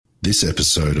This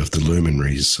episode of The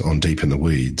Luminaries on Deep in the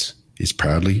Weeds is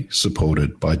proudly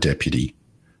supported by Deputy,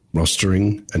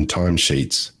 rostering and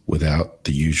timesheets without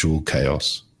the usual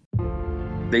chaos.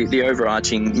 The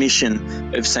overarching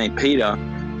mission of St. Peter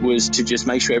was to just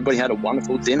make sure everybody had a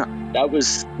wonderful dinner. That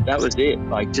was it.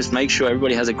 Like, just make sure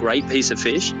everybody has a great piece of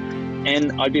fish.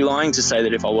 And I'd be lying to say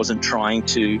that if I wasn't trying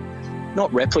to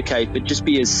not replicate, but just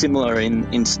be as similar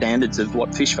in standards of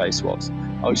what Fish Face was.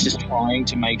 I was just trying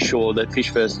to make sure that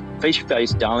Fish Face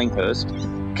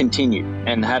Darlinghurst continued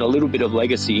and had a little bit of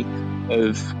legacy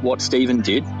of what Stephen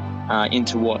did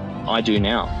into what I do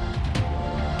now.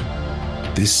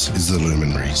 This is The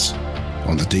Luminaries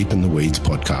on the Deep in the Weeds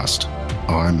podcast.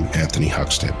 I'm Anthony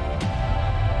Huckstep.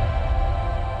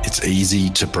 It's easy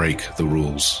to break the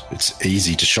rules. It's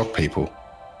easy to shock people.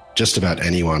 Just about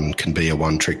anyone can be a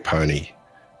one-trick pony,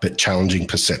 but challenging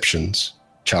perceptions,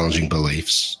 challenging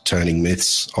beliefs, turning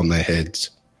myths on their heads,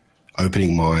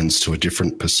 opening minds to a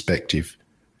different perspective,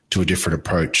 to a different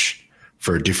approach,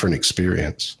 for a different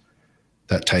experience.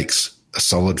 That takes a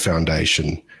solid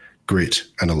foundation, grit,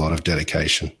 and a lot of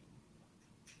dedication.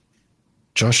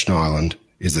 Josh Niland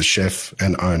is the chef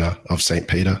and owner of St.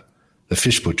 Peter, the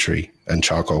fish butchery and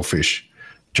charcoal fish.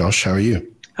 Josh, how are you?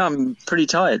 I'm pretty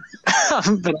tired, but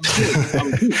I'm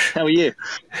good. How are you?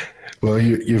 Well,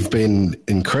 you've been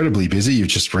incredibly busy. You've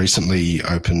just recently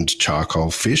opened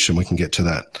Charcoal Fish, and we can get to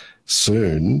that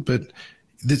soon. But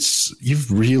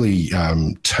you've really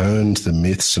turned the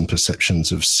myths and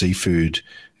perceptions of seafood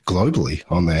globally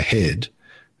on their head.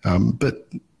 But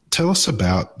tell us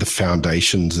about the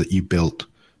foundations that you built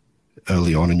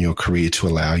early on in your career to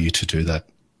allow you to do that.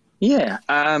 Yeah.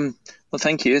 Well,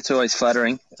 thank you. It's always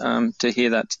flattering to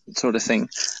hear that sort of thing.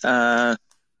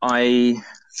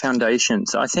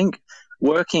 Foundations. I think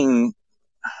I think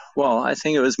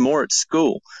it was more at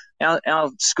school. Our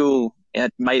school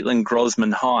at Maitland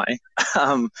Grosman High,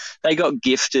 they got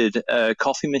gifted a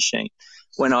coffee machine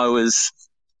when I was,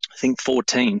 I think,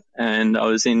 14, and I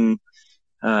was in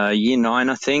year 9,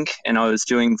 I think, and I was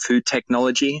doing food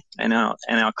technology, and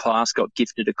our class got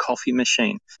gifted a coffee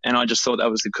machine, and I just thought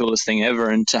that was the coolest thing ever.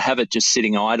 And to have it just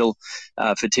sitting idle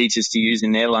for teachers to use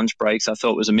in their lunch breaks, I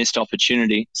thought was a missed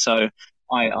opportunity. So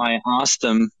I asked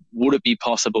them, would it be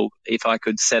possible if I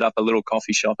could set up a little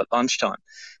coffee shop at lunchtime?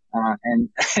 And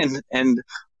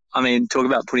I mean, talk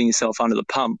about putting yourself under the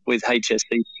pump with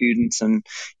HSC students and,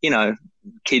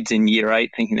 kids in year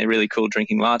 8 thinking they're really cool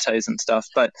drinking lattes and stuff.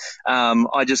 But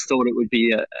I just thought it would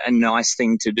be a nice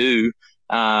thing to do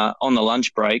on the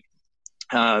lunch break.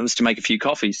 Was to make a few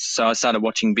coffees. So I started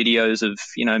watching videos of,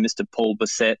 Mr. Paul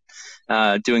Bassett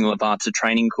doing Lavazza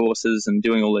training courses and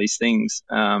doing all these things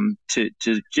to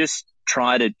just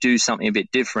try to do something a bit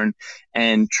different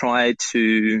and try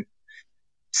to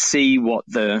see what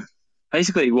the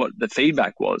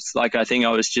feedback was. Like, I think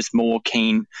I was just more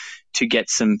keen to get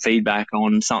some feedback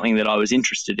on something that I was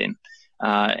interested in.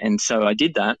 And so I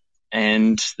did that.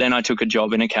 And then I took a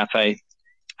job in a cafe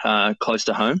close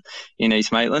to home in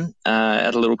East Maitland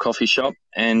at a little coffee shop.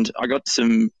 And I got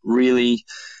some really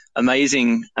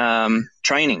amazing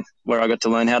training where I got to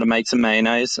learn how to make some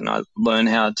mayonnaise, and I learned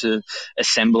how to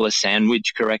assemble a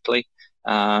sandwich correctly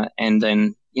and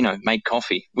then, make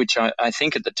coffee, which I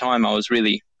think at the time I was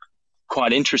really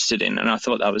quite interested in, and I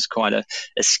thought that was quite a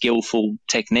skillful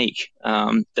technique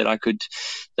that I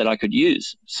could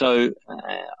use. So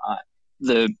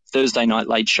the Thursday night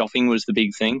late shopping was the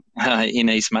big thing in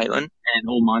East Maitland, and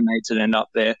all my mates would end up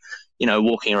there,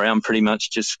 walking around pretty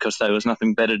much just because there was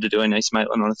nothing better to do in East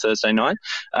Maitland on a Thursday night.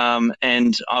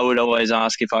 And I would always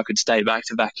ask if I could stay back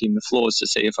to vacuum the floors to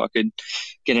see if I could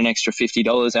get an extra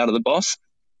 $50 out of the boss.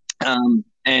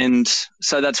 And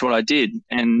so that's what I did.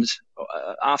 And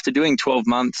after doing 12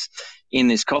 months in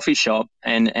this coffee shop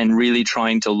and really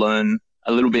trying to learn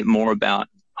a little bit more about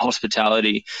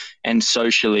hospitality and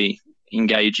socially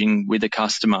engaging with a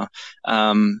customer,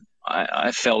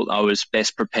 I felt I was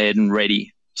best prepared and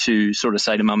ready to sort of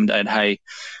say to mum and dad, hey,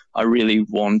 I really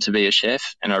want to be a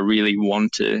chef and I really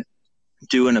want to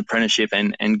do an apprenticeship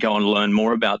and go and learn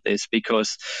more about this,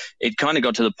 because it kind of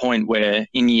got to the point where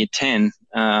in year 10,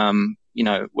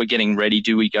 we're getting ready.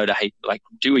 Do we go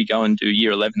and do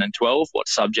year 11 and 12? What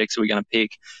subjects are we going to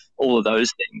pick? All of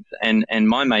those things. And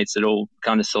my mates had all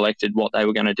kind of selected what they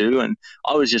were going to do. And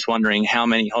I was just wondering how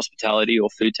many hospitality or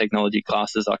food technology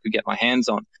classes I could get my hands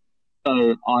on.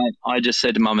 So I just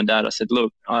said to mum and dad, I said,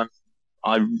 look, I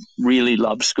really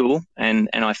love school and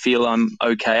I feel I'm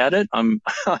okay at it.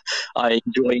 I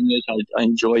enjoy English. I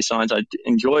enjoy science. I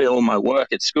enjoy all my work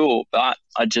at school, but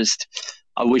I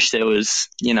wish there was,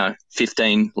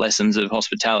 15 lessons of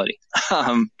hospitality.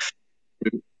 Can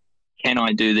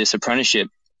I do this apprenticeship?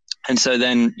 And so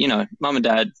then, mum and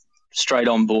dad straight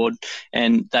on board,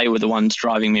 and they were the ones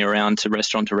driving me around to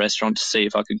restaurant to see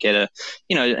if I could get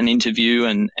an interview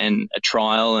and a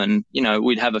trial. And,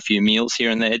 we'd have a few meals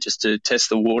here and there just to test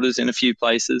the waters in a few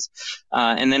places.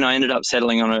 And then I ended up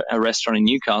settling on a restaurant in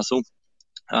Newcastle,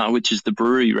 which is the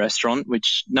Brewery restaurant,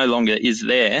 which no longer is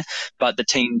there. But the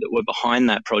team that were behind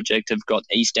that project have got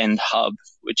East End Hub,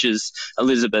 which is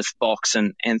Elizabeth Box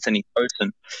and Anthony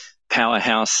Cosen,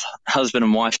 powerhouse husband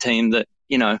and wife team that,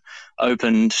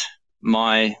 opened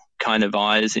my kind of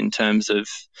eyes in terms of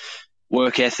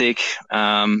work ethic,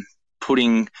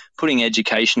 putting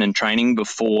education and training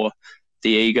before the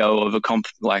ego of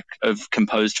of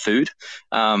composed food.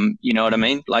 You know what I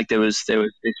mean? Like there was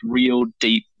this real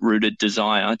deep rooted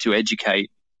desire to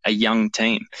educate a young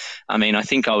team. I mean, I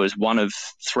think I was one of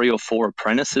 3 or 4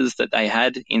 apprentices that they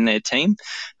had in their team,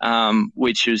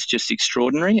 which was just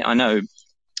extraordinary. I know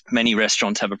many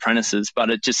restaurants have apprentices, but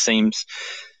it just seems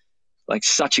like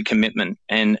such a commitment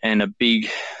and a big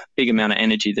amount of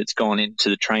energy that's gone into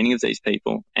the training of these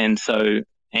people. And so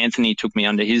Anthony took me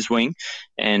under his wing,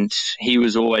 and he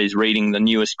was always reading the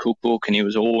newest cookbook, and he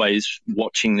was always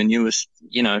watching the newest,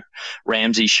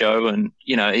 Ramsay show. And,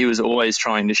 he was always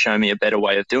trying to show me a better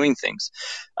way of doing things.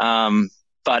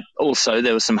 But also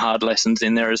there were some hard lessons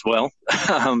in there as well.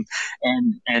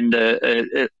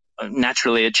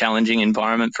 Naturally a challenging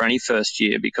environment for any first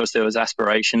year, because there was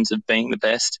aspirations of being the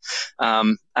best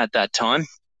at that time.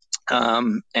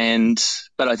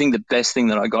 But I think the best thing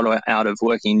that I got out of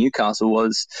working in Newcastle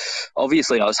was,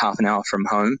 obviously I was half an hour from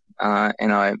home,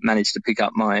 and I managed to pick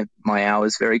up my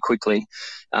hours very quickly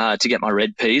to get my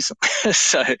red peas.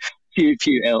 So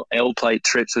few L plate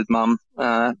trips with mum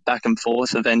back and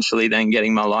forth, eventually then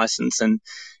getting my license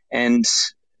and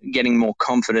getting more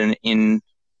confident in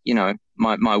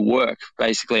my work.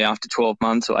 Basically, after 12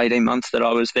 months or 18 months that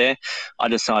I was there, I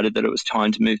decided that it was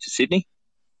time to move to Sydney.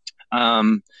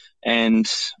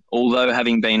 And although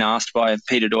having been asked by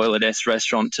Peter Doyle at S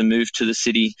Restaurant to move to the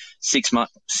city 6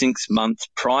 months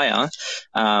prior,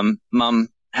 mum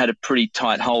had a pretty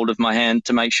tight hold of my hand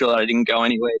to make sure that I didn't go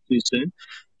anywhere too soon.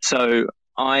 So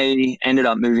I ended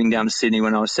up moving down to Sydney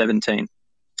when I was 17.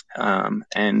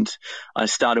 And I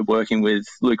started working with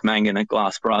Luke Mangan at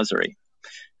Glass Brasserie.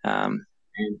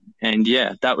 And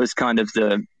yeah, that was kind of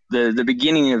the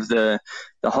beginning of the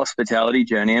hospitality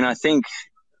journey. And I think,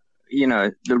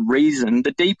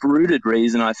 the deep rooted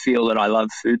reason I feel that I love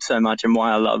food so much and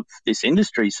why I love this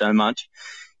industry so much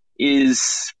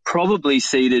is probably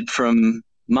seeded from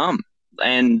mum.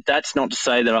 And that's not to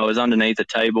say that I was underneath a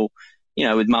table,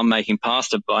 with mum making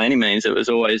pasta by any means. It was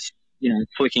always,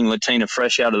 flicking Latina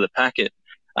fresh out of the packet.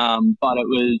 But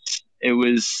it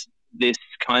was this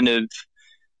kind of,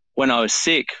 when I was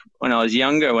sick, when I was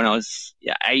younger, when I was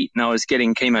 8 and I was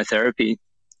getting chemotherapy,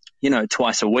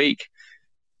 twice a week,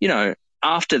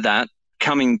 after that,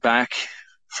 coming back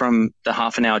from the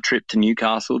half an hour trip to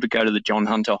Newcastle to go to the John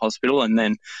Hunter Hospital and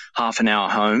then half an hour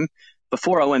home,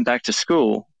 before I went back to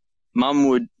school, mum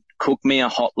would cook me a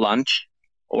hot lunch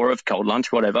or a cold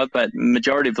lunch, whatever, but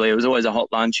majoritively it was always a hot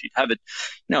lunch. You'd have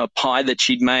a pie that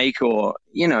she'd make, or,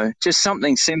 just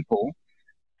something simple,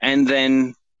 and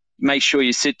then make sure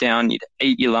you sit down, you'd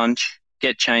eat your lunch,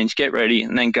 get changed, get ready,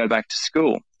 and then go back to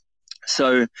school.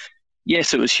 So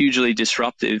yes, it was hugely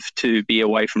disruptive to be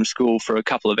away from school for a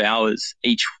couple of hours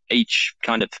each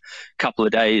kind of couple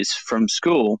of days from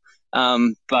school.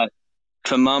 But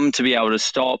for mum to be able to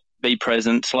stop, be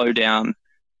present, slow down,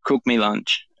 cook me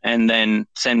lunch, and then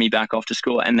send me back off to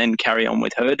school and then carry on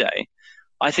with her day,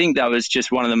 I think that was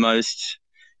just one of the most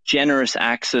generous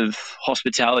acts of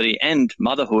hospitality and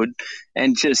motherhood.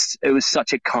 And just, it was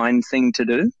such a kind thing to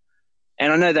do.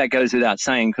 And I know that goes without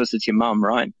saying because it's your mum,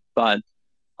 right? But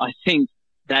I think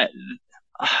that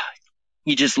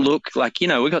you just look like,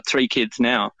 we've got 3 kids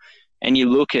now, and you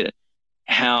look at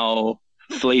how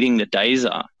fleeting the days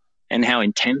are and how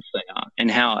intense they are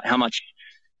and how much,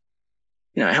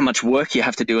 how much work you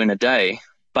have to do in a day.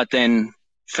 But then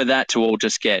for that to all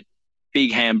just get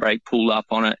big handbrake pulled up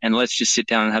on it, and let's just sit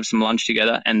down and have some lunch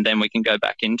together, and then we can go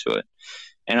back into it.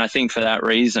 And I think for that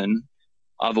reason,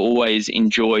 I've always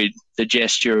enjoyed the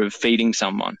gesture of feeding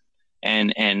someone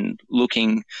and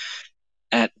looking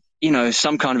at,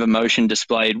 some kind of emotion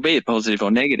displayed, be it positive or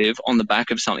negative, on the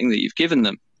back of something that you've given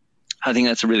them. I think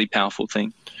that's a really powerful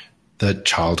thing. That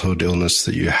childhood illness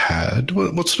that you had,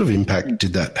 what sort of impact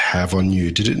did that have on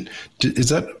you? Is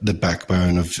that the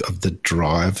backbone of the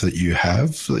drive that you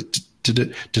have?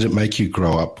 Did it make you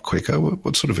grow up quicker?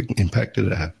 What sort of impact did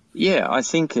it have? Yeah, I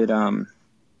think it,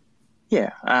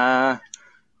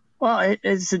 Well,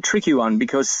 it's a tricky one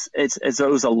because it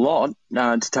was a lot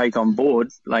to take on board.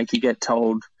 Like, you get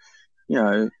told,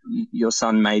 your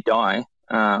son may die,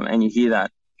 and you hear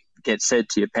that get said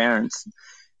to your parents.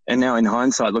 And now in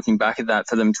hindsight, looking back at that,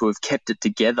 for them to have kept it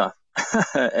together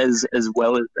as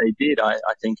well as they did, I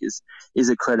think is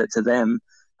a credit to them.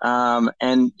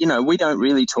 And we don't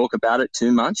really talk about it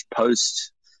too much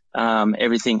post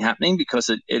everything happening,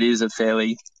 because it was a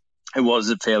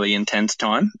fairly intense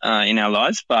time in our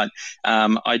lives. But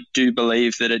I do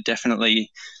believe that it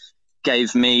definitely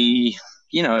gave me,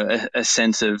 a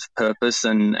sense of purpose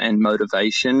and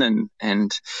motivation,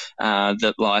 and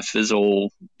that life is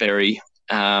all very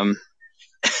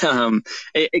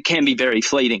it can be very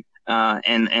fleeting,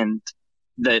 and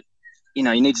that you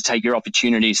need to take your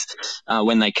opportunities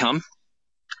when they come.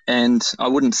 And I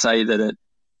wouldn't say that it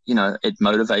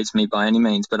motivates me by any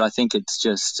means, but I think it's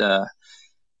just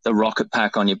the rocket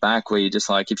pack on your back, where you're just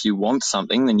like, if you want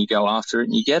something, then you go after it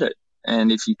and you get it.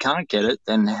 And if you can't get it,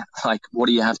 then like, what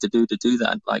do you have to do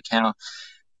that? Like, how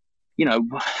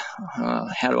do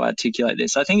I articulate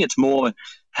this? I think it's more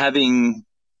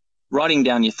writing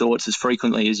down your thoughts as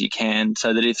frequently as you can,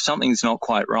 so that if something's not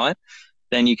quite right,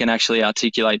 then you can actually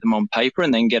articulate them on paper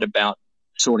and then get about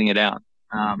sorting it out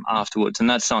afterwards. And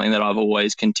that's something that I've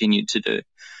always continued to do,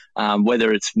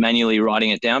 whether it's manually writing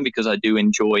it down, because I do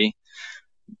enjoy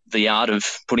the art of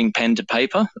putting pen to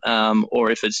paper,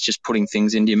 or if it's just putting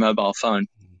things into your mobile phone.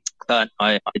 But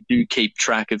I do keep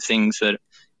track of things that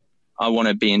I want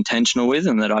to be intentional with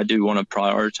and that I do want to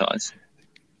prioritize.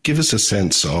 Give us a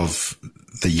sense of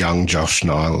the young Josh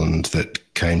Niland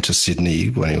that came to Sydney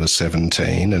when he was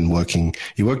 17 and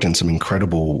you worked in some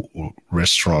incredible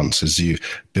restaurants as you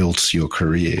built your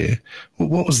career.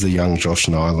 What was the young Josh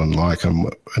Niland like,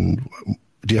 and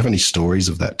do you have any stories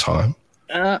of that time?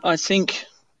 I think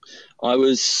I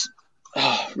was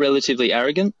relatively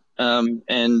arrogant,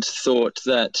 and thought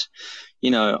that,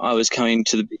 I was coming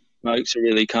to the big smokes to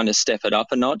really kind of step it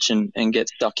up a notch and get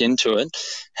stuck into it.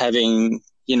 Having,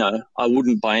 I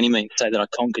wouldn't by any means say that I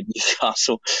conquered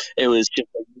Newcastle. It was just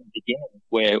a beginning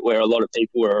where a lot of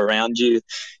people were around you,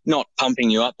 not pumping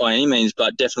you up by any means,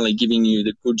 but definitely giving you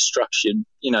the good structured,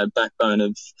 backbone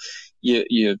of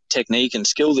your technique and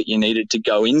skill that you needed to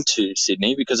go into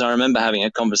Sydney. Because I remember having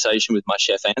a conversation with my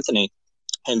chef Anthony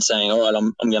and saying, all right,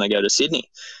 I'm going to go to Sydney.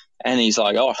 And he's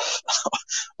like, oh,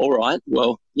 all right,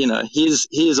 well,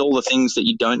 here's all the things that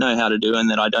you don't know how to do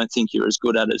and that I don't think you're as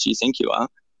good at as you think you are.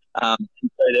 So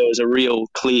there was a real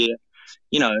clear,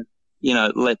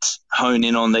 let's hone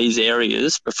in on these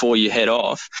areas before you head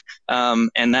off.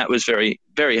 And that was very,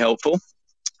 very helpful.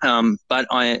 But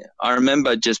I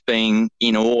remember just being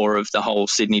in awe of the whole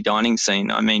Sydney dining scene.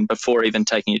 I mean, before even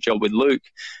taking a job with Luke,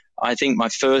 I think my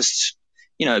first,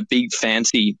 big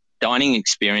fancy dining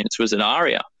experience was at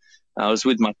Aria. I was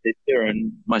with my sister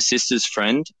and my sister's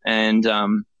friend, and I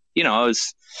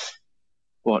was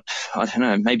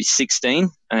maybe 16,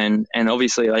 and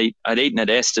obviously I'd eaten at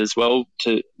Est as well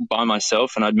by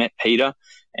myself, and I'd met Peter,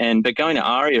 but going to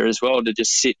Aria as well, to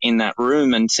just sit in that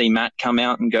room and see Matt come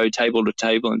out and go table to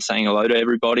table and saying hello to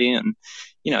everybody, and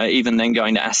even then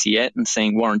going to Assiette and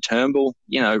seeing Warren Turnbull,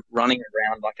 running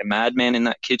around like a madman in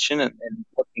that kitchen, and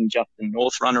watching Justin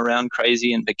North run around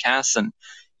crazy, and Baccass, and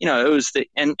it was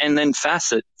and then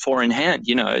Facet 4 in hand.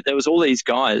 There was all these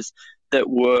guys that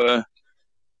were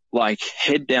like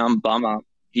head down bummer,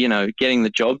 getting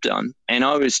the job done, and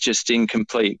I was just in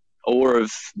complete awe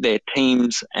of their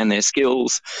teams and their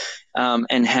skills,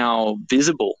 and how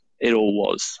visible it all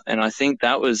was. And I think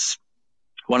that was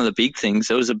one of the big things.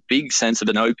 There was a big sense of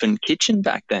an open kitchen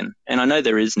back then, and I know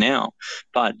there is now,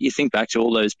 but you think back to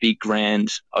all those big, grand,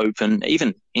 open,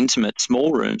 even intimate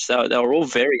small rooms, they were all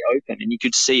very open, and you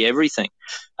could see everything,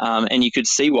 and you could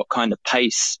see what kind of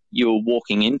pace you were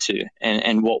walking into,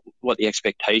 and what the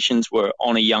expectations were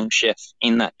on a young chef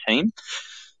in that team.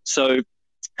 So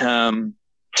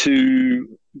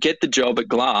to get the job at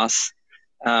Glass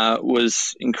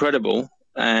was incredible,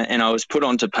 and I was put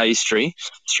onto pastry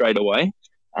straight away.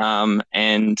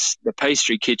 And the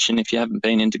pastry kitchen, if you haven't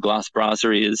been into Glass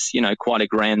Brasserie, is, quite a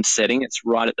grand setting. It's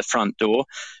right at the front door.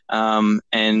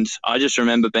 And I just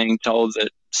remember being told that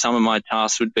some of my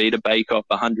tasks would be to bake up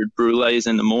 100 brulees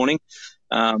in the morning,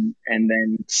 and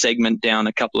then segment down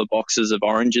a couple of boxes of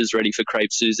oranges ready for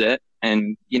crepe Suzette,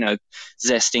 and,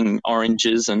 zesting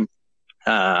oranges and,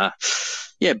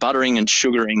 buttering and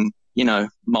sugaring,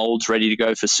 molds ready to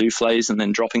go for souffles, and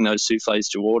then dropping those souffles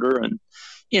to order. And,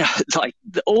 like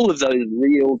all of those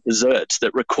real desserts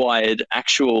that required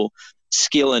actual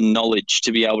skill and knowledge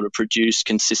to be able to produce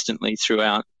consistently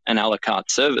throughout an a la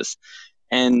carte service.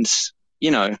 And,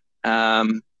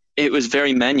 it was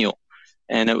very manual,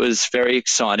 and it was very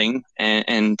exciting.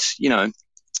 And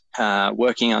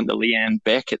working under Leanne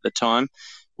Beck at the time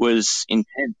was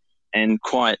intense and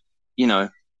quite, there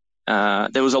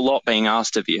was a lot being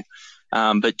asked of you.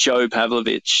 But Joe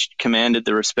Pavlovich commanded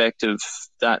the respect of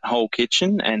that whole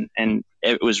kitchen, and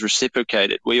it was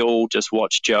reciprocated. We all just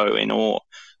watched Joe in awe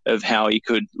of how he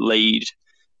could lead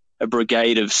a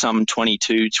brigade of some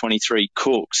 22, 23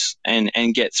 cooks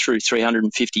and get through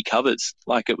 350 covers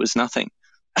like it was nothing.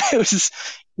 It was,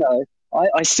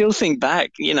 I still think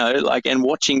back, and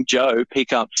watching Joe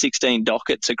pick up 16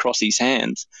 dockets across his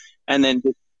hands and then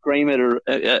just scream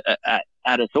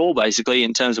at us all, basically,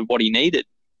 in terms of what he needed.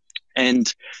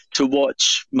 And to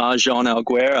watch Marjan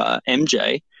Alguera,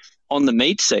 MJ, on the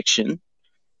meat section,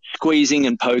 squeezing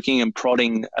and poking and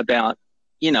prodding about,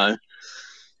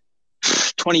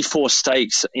 24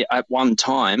 steaks at one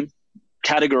time,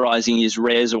 categorizing his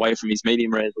rares away from his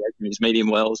medium rares, away from his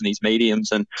medium wells and his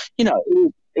mediums. And,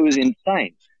 it was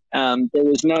insane. There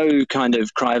was no kind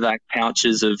of cryovac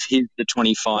pouches of here's the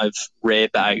 25 rare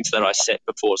bags that I set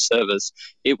before service.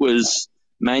 It was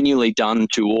manually done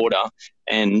to order,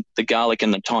 and the garlic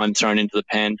and the thyme thrown into the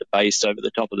pan to baste over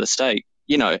the top of the steak.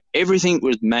 Everything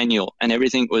was manual, and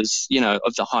everything was,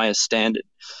 of the highest standard.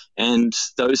 And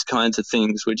those kinds of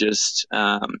things were just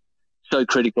so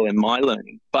critical in my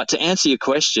learning. But to answer your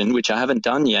question, which I haven't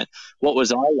done yet, what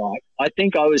was I like? I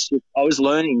think I was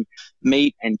learning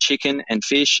meat and chicken and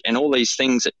fish and all these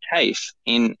things at TAFE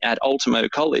at Ultimo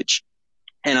College.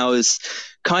 And I was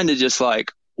kind of just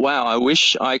like, wow, I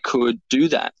wish I could do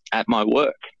that at my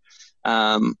work.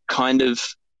 Kind of,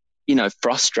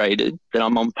 frustrated that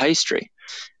I'm on pastry.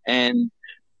 And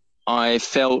I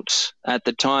felt at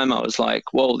the time, I was like,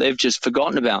 well, they've just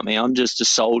forgotten about me. I'm just a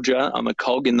soldier. I'm a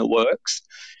cog in the works.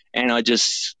 And I'm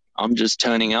just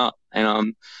turning up,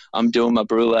 and I'm doing my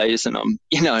brulees, and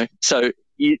so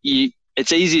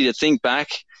it's easy to think back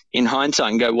in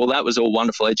hindsight and go, well, that was all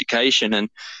wonderful education.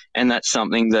 And that's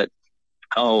something that,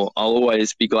 I'll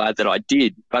always be glad that I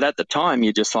did. But at the time,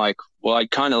 you're just like, well,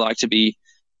 I'd kind of like to be,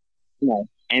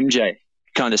 MJ,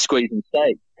 kind of squeezing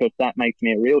steak, because that makes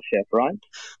me a real chef, right?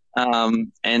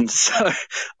 And so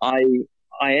I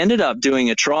ended up doing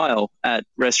a trial at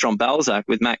Restaurant Balzac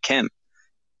with Matt Kemp.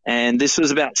 And this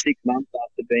was about 6 months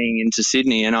after being into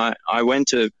Sydney. And I went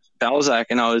to Balzac,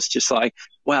 and I was just like,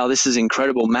 wow, this is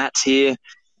incredible. Matt's here.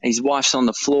 His wife's on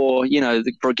the floor.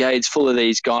 The brigade's full of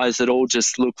these guys that all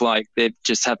just look like they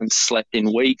just haven't slept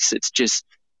in weeks. It's just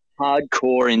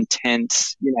hardcore,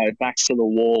 intense, backs to the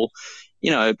wall,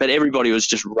 but everybody was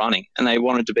just running, and they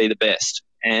wanted to be the best.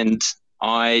 And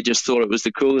I just thought it was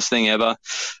the coolest thing ever.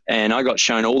 And I got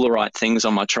shown all the right things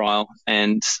on my trial,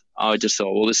 and I just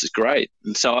thought, well, this is great.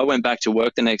 And so I went back to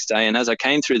work the next day, and as I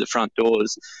came through the front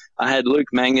doors, I had Luke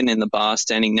Mangan in the bar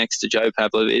standing next to Joe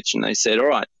Pavlovich, and they said, all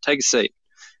right, take a seat.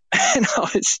 And I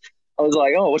was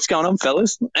like, oh, what's going on,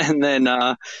 fellas? And then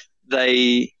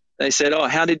they said, oh,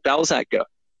 how did Balzac go?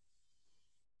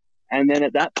 And then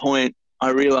at that point, I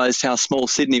realized how small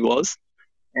Sydney was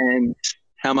and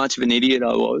how much of an idiot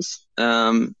I was.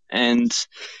 And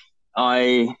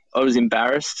I was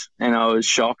embarrassed, and I was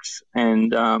shocked.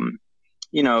 And,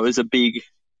 it was a big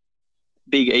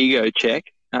ego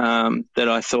check that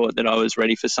I thought that I was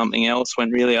ready for something else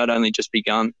when really I'd only just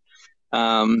begun.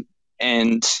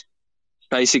 And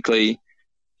basically,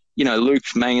 Luke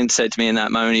Mangan said to me in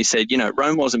that moment, he said,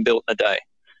 Rome wasn't built in a day,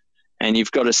 and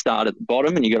you've got to start at the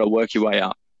bottom and you've got to work your way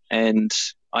up. And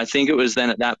I think it was then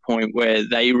at that point where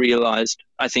they realized,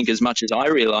 I think as much as I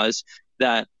realized,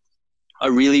 that I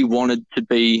really wanted to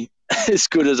be as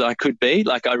good as I could be.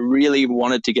 Like, I really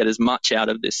wanted to get as much out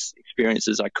of this experience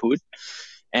as I could.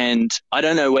 And I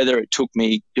don't know whether it took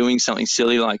me doing something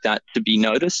silly like that to be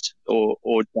noticed or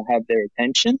to have their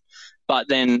attention. But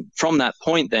then from that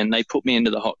point, then they put me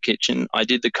into the hot kitchen. I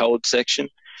did the cold section,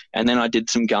 and then I did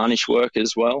some garnish work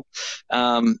as well.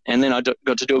 And then I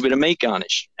got to do a bit of meat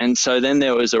garnish. And so then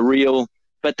there was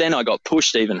but then I got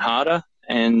pushed even harder,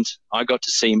 and I got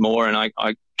to see more, and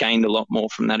I gained a lot more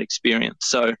from that experience.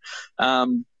 So, a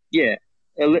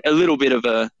little bit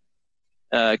of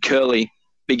a curly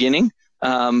beginning.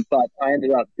 But I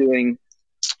ended up doing,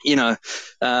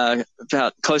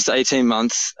 about close to 18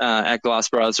 months at Glass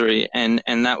Brasserie, and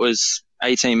that was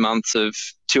 18 months of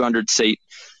 200-seat,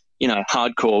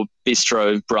 hardcore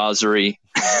bistro brasserie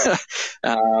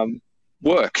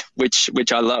work,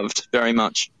 which I loved very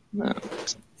much.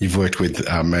 You've worked with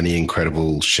many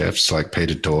incredible chefs like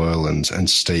Peter Doyle and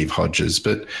Steve Hodges,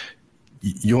 but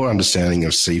your understanding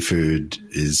of seafood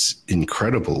is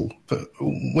incredible. But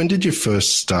when did you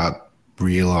first start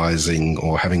realizing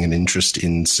or having an interest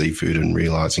in seafood and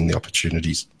realizing the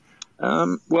opportunities?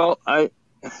 Well, again,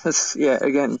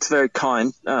 it's very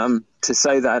kind to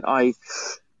say that.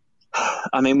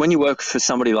 I mean, when you work for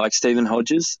somebody like Stephen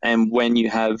Hodges, and when you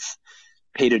have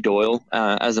Peter Doyle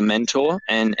as a mentor,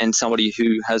 and somebody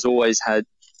who has always had,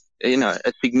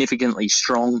 a significantly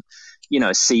strong,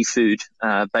 seafood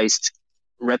based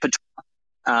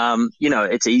repertoire,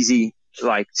 it's easy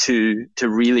like to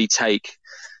really take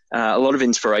a lot of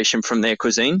inspiration from their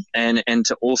cuisine, and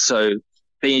to also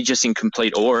be just in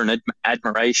complete awe and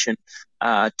admiration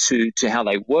to how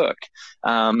they work.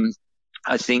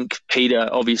 I think Peter,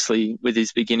 obviously, with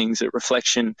his beginnings at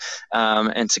Reflection,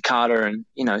 and Cicada, and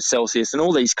Celsius, and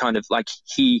all these kind of, like,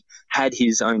 he had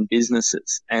his own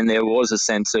businesses, and there was a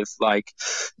sense of like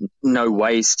no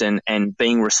waste, and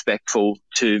being respectful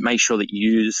to make sure that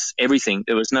you use everything.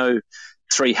 There was no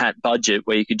three hat budget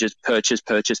where you could just purchase,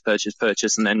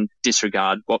 and then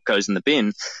disregard what goes in the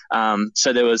bin.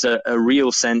 So there was a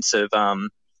real sense of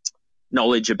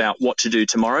knowledge about what to do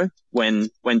tomorrow when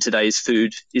today's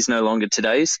food is no longer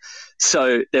today's.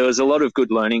 So there was a lot of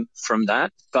good learning from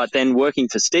that. But then working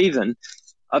for Stephen,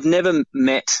 I've never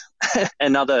met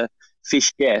another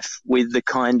fish chef with the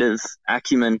kind of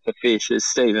acumen for fish as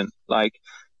Stephen. Like,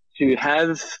 to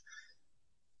have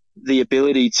the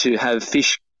ability to have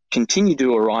fish continue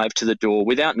to arrive to the door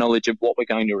without knowledge of what we're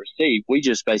going to receive. We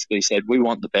just basically said we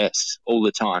want the best all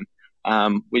the time.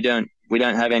 We don't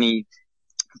have any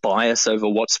bias over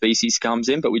what species comes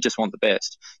in, but we just want the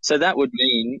best. So that would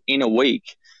mean in a week,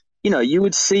 you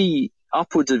would see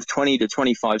upwards of 20 to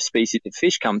 25 species of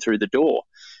fish come through the door.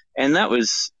 And that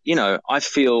was, I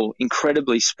feel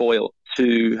incredibly spoiled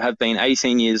to have been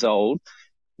 18 years old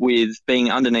with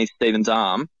being underneath Stephen's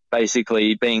arm,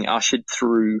 basically being ushered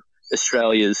through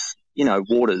Australia's,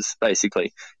 waters,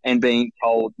 basically, and being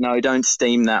told, no, don't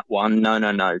steam that one. No,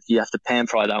 you have to pan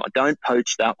fry that one. Don't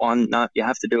poach that one. No, you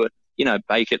have to do it,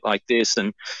 bake it like this.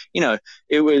 And,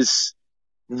 it was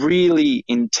really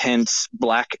intense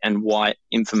black and white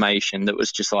information that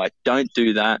was just like, don't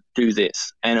do that, do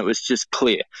this. And it was just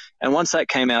clear. And once that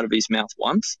came out of his mouth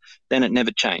once, then it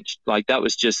never changed. Like, that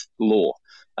was just law.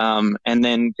 And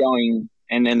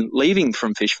then leaving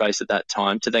from Fish Face at that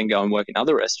time to then go and work in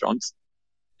other restaurants,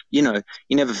 you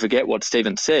never forget what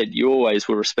Stephen said. You always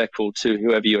were respectful to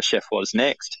whoever your chef was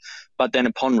next. But then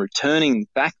upon returning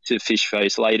back to Fish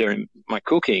Face later in my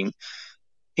cooking,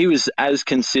 he was as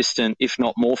consistent, if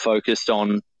not more focused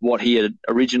on what he had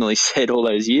originally said all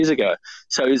those years ago.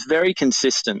 So he was very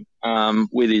consistent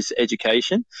with his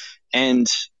education. And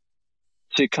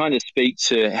to kind of speak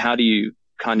to how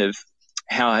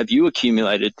have you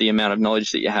accumulated the amount of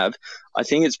knowledge that you have, I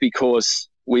think it's because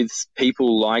with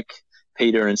people like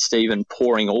Peter and Stephen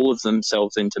pouring all of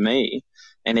themselves into me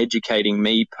and educating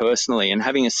me personally and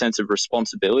having a sense of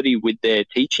responsibility with their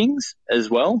teachings as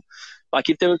well. Like,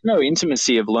 if there was no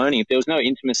intimacy of learning, if there was no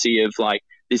intimacy of like,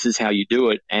 this is how you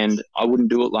do it, and I wouldn't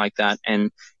do it like that,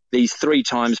 and these 3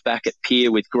 times back at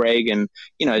Pier with Greg, and,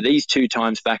 these 2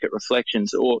 times back at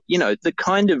Reflections, or, the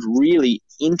kind of really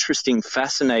interesting,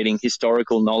 fascinating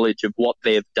historical knowledge of what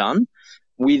they've done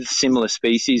with similar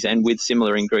species and with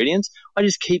similar ingredients, I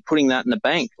just keep putting that in the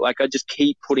bank. Like, I just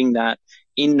keep putting that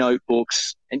in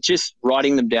notebooks and just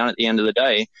writing them down at the end of the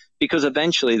day, because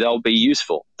eventually they'll be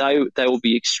useful. They will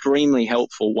be extremely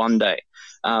helpful one day.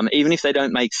 Even if they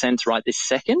don't make sense right this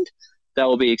second, they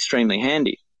will be extremely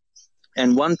handy.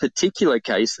 And one particular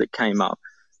case that came up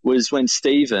was when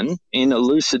Stephen, in a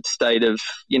lucid state of,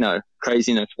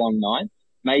 craziness one night,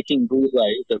 making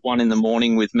bouillets at 1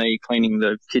 a.m. with me cleaning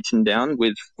the kitchen down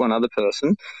with one other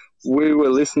person, we were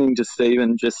listening to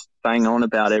Stephen just bang on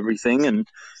about everything. And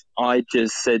I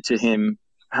just said to him,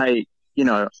 hey,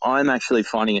 I'm actually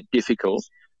finding it difficult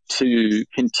to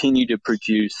continue to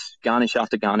produce garnish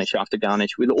after garnish after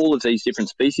garnish with all of these different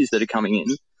species that are coming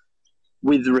in,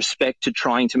 with respect to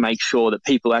trying to make sure that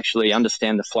people actually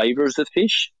understand the flavor of the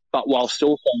fish, but whilst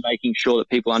also making sure that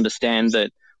people understand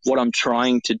that what I'm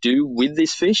trying to do with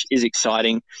this fish is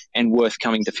exciting and worth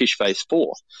coming to Fish Face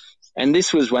for. And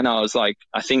this was when I was like,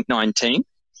 I think 19.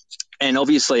 And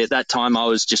obviously at that time I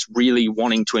was just really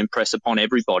wanting to impress upon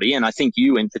everybody. And I think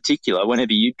you in particular,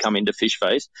 whenever you'd come into Fish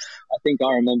Face, I think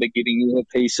I remember giving you a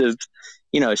piece of,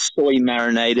 soy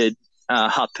marinated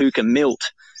hapuka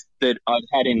milt that I'd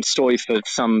had in soy for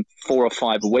some 4 or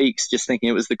 5 weeks, just thinking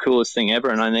it was the coolest thing ever.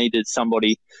 And I needed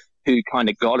somebody who kind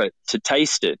of got it to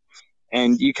taste it.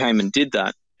 And you came and did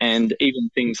that. And even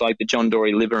things like the John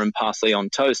Dory liver and parsley on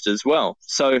toast as well.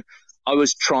 So I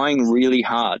was trying really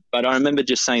hard. But I remember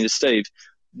just saying to Steve,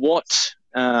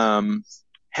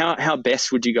 how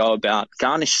best would you go about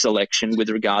garnish selection with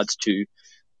regards to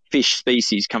fish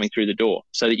species coming through the door,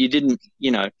 so that you didn't,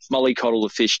 mollycoddle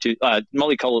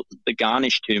the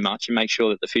garnish too much and make sure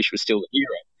that the fish was still the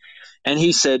hero. And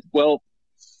he said, well,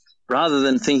 rather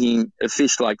than thinking of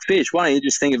fish like fish, why don't you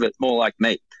just think of it more like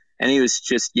meat? And he was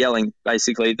just yelling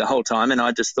basically the whole time. And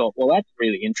I just thought, well, that's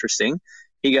really interesting.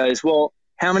 He goes, well,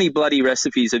 how many bloody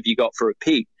recipes have you got for a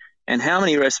pig? And how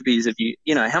many recipes have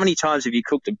how many times have you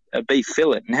cooked a beef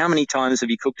fillet? And how many times have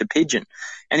you cooked a pigeon?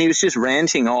 And he was just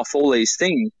ranting off all these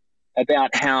things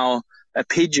about how a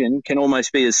pigeon can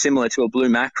almost be as similar to a blue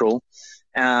mackerel.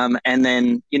 And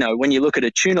then, when you look at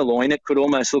a tuna loin, it could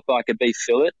almost look like a beef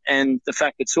fillet. And the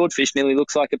fact that swordfish nearly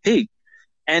looks like a pig.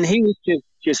 And he was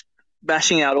just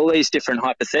bashing out all these different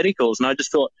hypotheticals. And I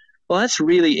just thought, well, that's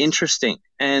really interesting.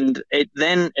 And it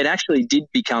actually did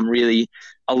become really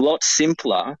a lot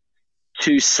simpler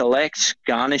to select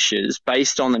garnishes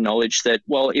based on the knowledge that,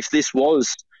 well, if this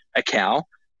was a cow,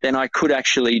 then I could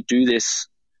actually do this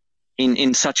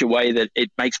in such a way that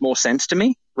it makes more sense to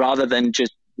me, rather than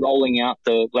just rolling out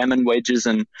the lemon wedges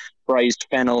and braised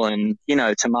fennel and,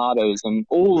 tomatoes and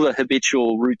all the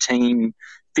habitual routine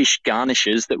fish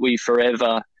garnishes that we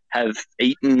forever have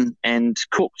eaten and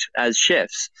cooked as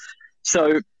chefs.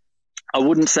 So I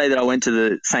wouldn't say that I went to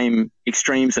the same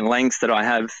extremes and lengths that I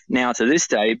have now to this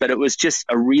day, but it was just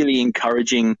a really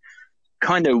encouraging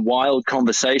kind of wild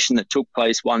conversation that took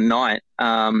place one night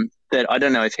that I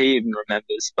don't know if he even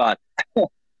remembers, but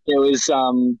it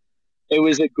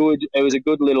was a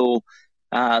good little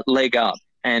leg up,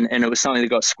 and it was something that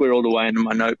got squirreled away into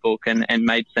my notebook and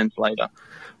made sense later.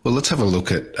 Well, let's have a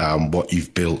look at what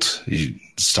you've built. You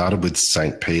started with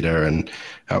St. Peter, and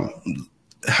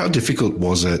how difficult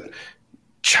was it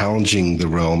challenging the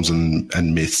realms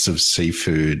and myths of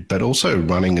seafood, but also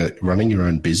running your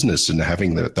own business and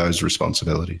having those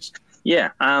responsibilities?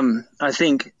 Yeah, I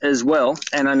think as well,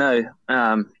 and I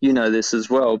know you know this as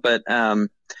well, but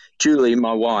Julie,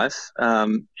 my wife,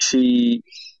 she's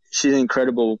an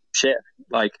incredible chef,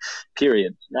 like,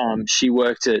 period. She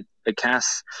worked at the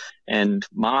Cass and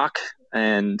Mark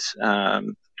and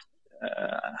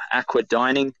Aqua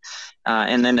Dining,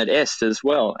 and then at Est as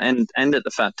well, and at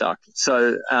the Fat Duck.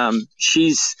 So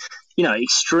she's,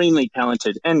 extremely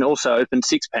talented, and also opened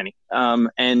Sixpenny.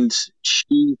 And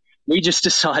we just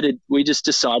decided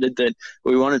that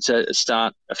we wanted to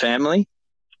start a family.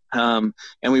 And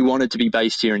we wanted to be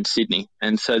based here in Sydney.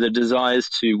 And so the desires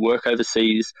to work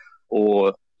overseas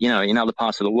or, in other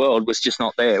parts of the world was just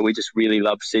not there. We just really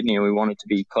loved Sydney, and we wanted to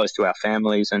be close to our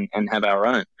families and have our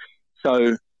own.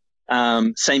 So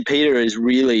St. Peter is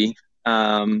really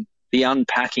the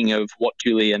unpacking of what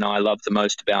Julie and I love the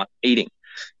most about eating.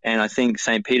 And I think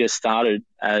St. Peter started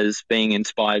as being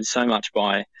inspired so much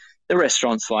by the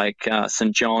restaurants like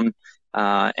St. John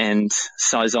and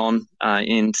Saison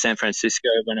in San Francisco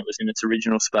when it was in its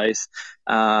original space,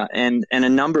 and a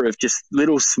number of just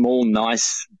little, small,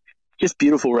 nice, just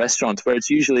beautiful restaurants where it's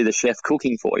usually the chef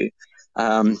cooking for you,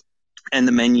 and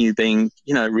the menu being,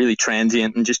 really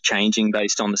transient and just changing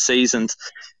based on the seasons,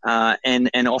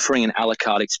 and offering an a la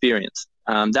carte experience.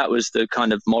 That was the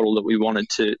kind of model that we wanted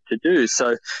to do.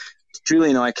 So Julie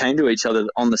and I came to each other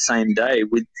on the same day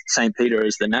with St. Peter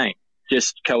as the name,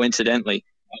 just coincidentally.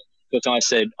 Because I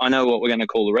said, I know what we're going to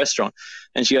call the restaurant.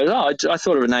 And she goes, oh, I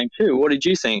thought of a name too. What did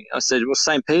you think? I said, well,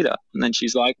 St. Peter. And then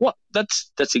she's like, what? That's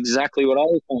exactly what I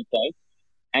was going to say.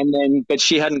 And then, but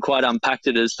she hadn't quite unpacked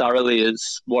it as thoroughly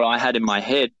as what I had in my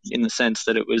head, in the sense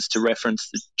that it was to reference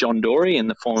the John Dory in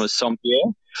the form of Saint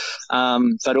Pierre,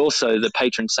 but also the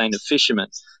patron saint of fishermen.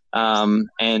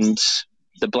 And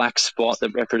the black spot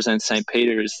that represents St.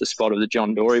 Peter is the spot of the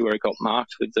John Dory where it got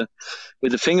marked with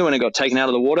the finger when it got taken out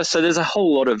of the water. So there's a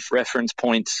whole lot of reference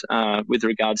points with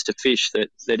regards to fish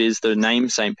that is the name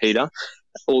St. Peter,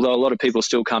 although a lot of people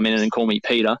still come in and call me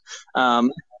Peter. But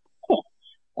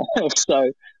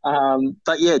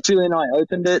yeah, Julie and I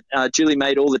opened it. Julie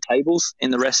made all the tables in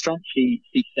the restaurant. She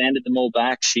sanded them all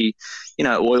back. She,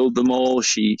 oiled them all.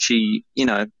 She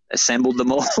assembled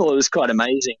them all. It was quite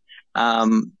amazing.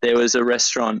 There was a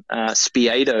restaurant,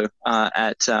 Spiedo,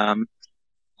 at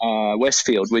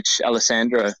Westfield, which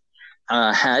Alessandro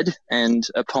had, and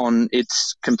upon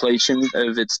its completion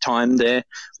of its time there,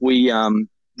 we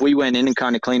went in and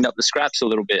kind of cleaned up the scraps a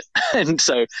little bit. And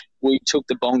so we took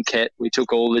the banquette, we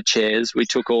took all the chairs, we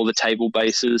took all the table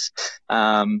bases,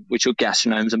 we took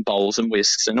gastronomes and bowls and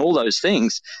whisks and all those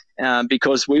things,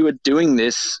 because we were doing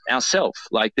this ourselves.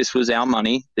 Like, this was our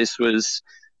money. This was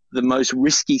the most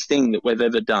risky thing that we've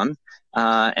ever done.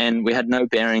 And we had no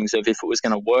bearings of if it was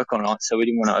going to work or not. So we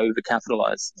didn't want to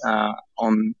overcapitalize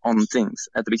on things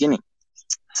at the beginning.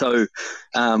 So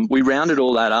we rounded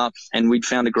all that up, and we'd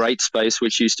found a great space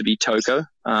which used to be Toco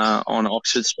on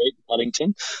Oxford Street,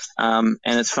 Paddington. And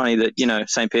it's funny that,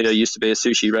 St. Peter used to be a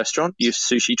sushi restaurant,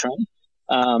 sushi train.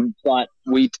 But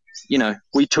we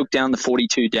took down the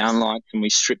 42 downlights and we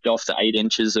stripped off the 8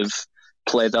 inches of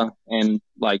pleather and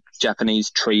like Japanese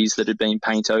trees that had been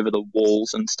painted over the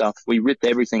walls and stuff. We ripped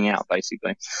everything out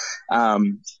basically.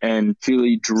 And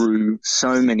Julie drew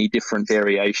so many different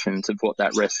variations of what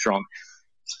that restaurant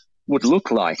would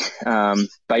look like,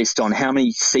 based on how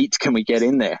many seats can we get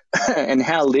in there and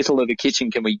how little of a kitchen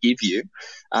can we give you,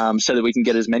 so that we can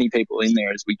get as many people in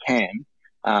there as we can,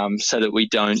 so that we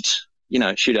don't,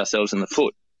 shoot ourselves in the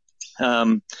foot.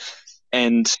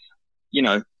 And,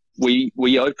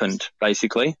 we opened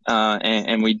basically,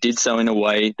 and we did so in a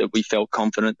way that we felt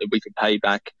confident that we could pay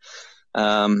back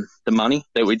the money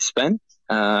that we'd spent.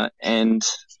 And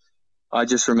I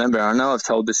just remember, I know I've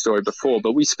told this story before,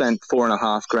 but we spent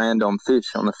 $4,500 on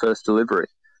fish on the first delivery,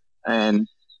 and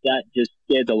that just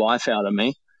scared the life out of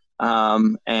me.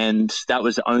 And that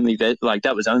was only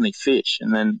fish,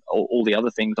 and then all the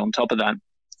other things on top of that.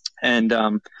 And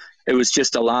it was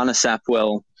just Alana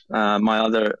Sapwell, my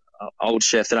other old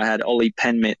chef that I had, Ollie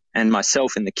Penmit, and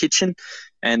myself in the kitchen.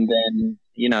 And then,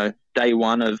 day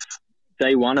one of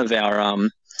our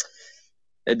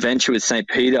adventure with St.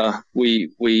 Peter,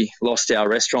 we lost our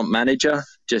restaurant manager.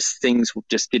 Things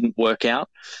just didn't work out.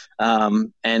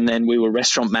 And then we were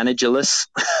restaurant managerless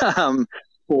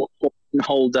for a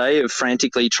whole day of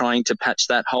frantically trying to patch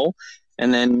that hole.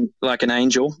 And then, like an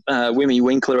angel, Wimmy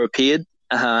Winkler appeared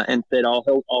and said,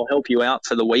 I'll help you out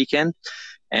for the weekend.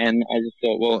 And I just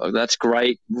thought, well, that's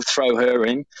great. We'll throw her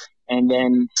in. And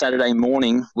then Saturday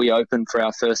morning, we opened for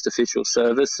our first official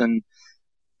service, and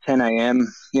 10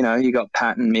 a.m., you got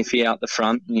Pat and Miffy out the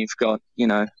front, and you've got,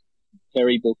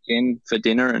 Terry booked in for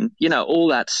dinner, and, all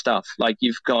that stuff. Like,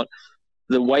 you've got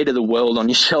the weight of the world on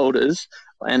your shoulders,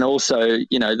 and also,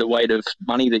 the weight of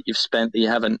money that you've spent that you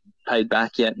haven't paid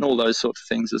back yet, and all those sorts of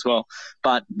things as well.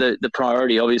 But the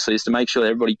priority, obviously, is to make sure that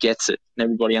everybody gets it and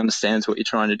everybody understands what you're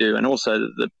trying to do, and also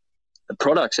that the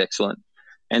product's excellent.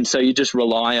 And so you just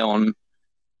rely on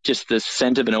just the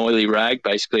scent of an oily rag,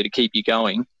 basically, to keep you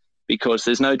going, because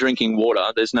there's no drinking water,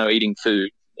 there's no eating food,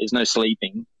 there's no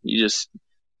sleeping. You just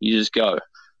go.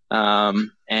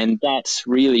 And that's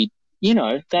really,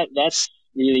 that's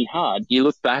really hard. You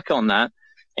look back on that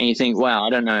and you think, wow, I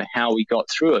don't know how we got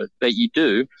through it, but you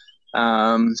do.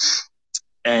 And,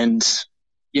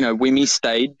 Wimmy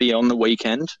stayed beyond the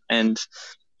weekend, and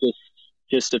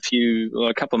just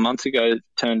a couple of months ago,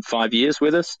 turned 5 years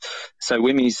with us. So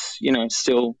Wimmy's,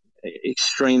 still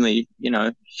extremely,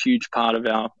 huge part of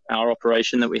our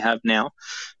operation that we have now.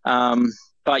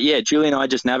 But yeah, Julie and I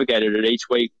just navigated it each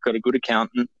week, got a good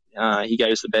accountant. He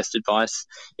gave us the best advice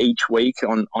each week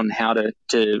on how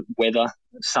to weather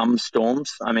some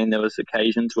storms. I mean, there was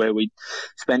occasions where we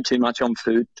spent too much on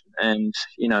food and,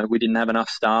 we didn't have enough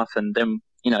staff, and then,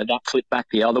 that flipped back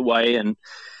the other way, and,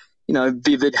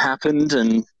 Vivid happened,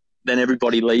 and then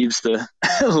everybody leaves the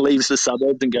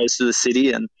suburbs and goes to the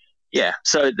city. And yeah,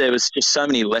 so there was just so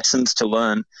many lessons to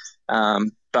learn.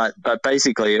 But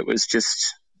basically it was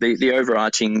just the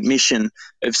overarching mission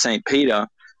of St. Peter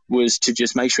was to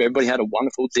just make sure everybody had a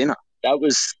wonderful dinner. That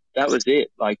was it.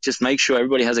 Like, just make sure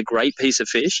everybody has a great piece of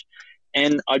fish.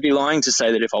 And I'd be lying to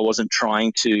say that if I wasn't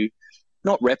trying to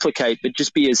not replicate, but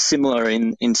just be as similar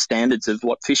in standards of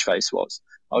what Fish Face was.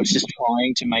 I was just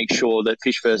trying to make sure that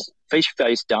Fish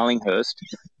Face Darlinghurst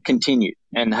continued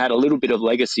and had a little bit of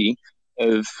legacy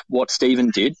of what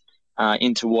Stephen did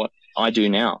into what I do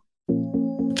now.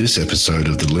 This episode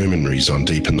of The Luminaries on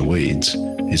Deep in the Weeds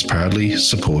is proudly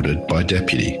supported by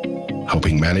Deputy,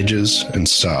 helping managers and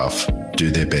staff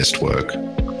do their best work.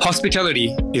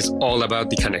 Hospitality is all about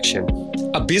the connection.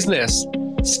 A business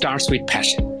starts with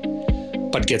passion,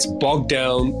 but gets bogged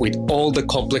down with all the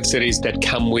complexities that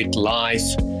come with life,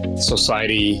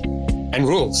 society, and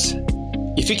rules.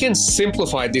 If you can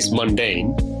simplify this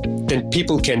mundane, then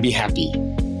people can be happy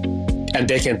and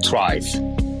they can thrive.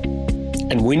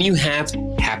 And when you have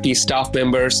happy staff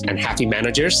members and happy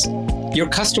managers, your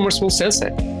customers will sense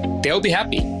it. They'll be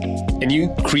happy, and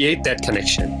you create that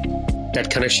connection. That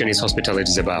connection is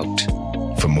hospitality is about.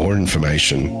 For more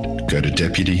information, go to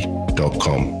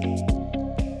deputy.com.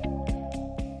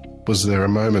 Was there a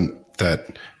moment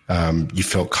that you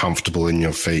felt comfortable in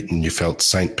your feet and you felt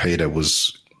St. Peter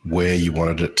was where you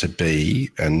wanted it to be,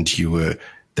 and you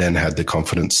then had the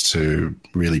confidence to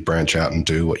really branch out and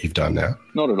do what you've done now?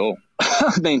 Not at all.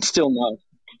 I mean, still no.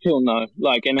 still no.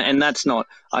 Like, and that's not,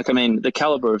 like, I mean, the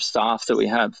caliber of staff that we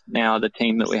have now, the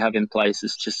team that we have in place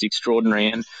is just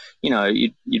extraordinary. And, you know,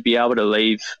 you'd be able to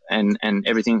leave and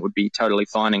everything would be totally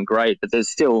fine and great. But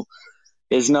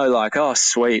there's no like, oh,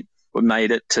 sweet, we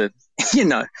made it to, you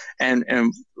know, and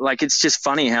like, it's just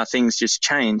funny how things just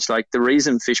changed. Like, the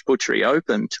reason Fish Butchery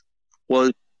opened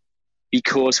was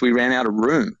because we ran out of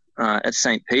room at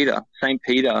St. Peter. St.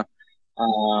 Peter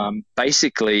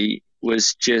basically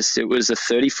it was a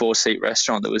 34-seat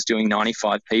restaurant that was doing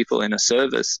 95 people in a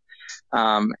service.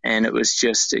 And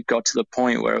it got to the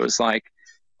point where it was like,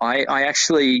 I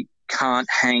actually can't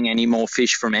hang any more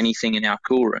fish from anything in our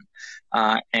cool room.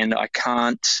 And I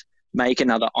can't make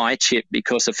another eye chip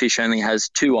because a fish only has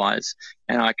 2 eyes.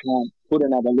 And I can't put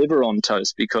another liver on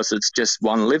toast because it's just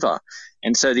one liver.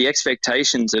 And so the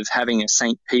expectations of having a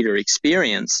St. Peter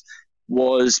experience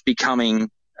was becoming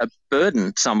a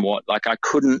burden somewhat. Like, I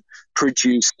couldn't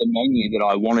produce the menu that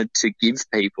I wanted to give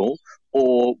people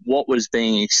or what was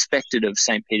being expected of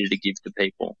St. Peter to give to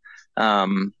people.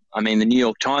 I mean, the New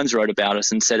York Times wrote about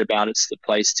us and said about it's the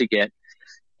place to get,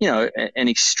 you know, an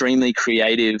extremely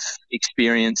creative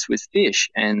experience with fish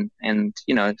and,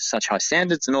 you know, such high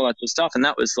standards and all that sort of stuff. And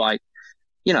that was like,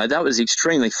 you know, that was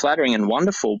extremely flattering and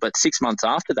wonderful. But 6 months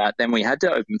after that, then we had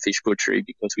to open Fish Butchery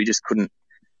because we just couldn't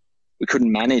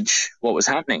manage what was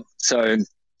happening. So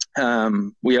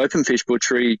we opened Fish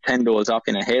Butchery 10 doors up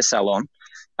in a hair salon.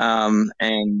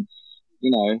 And,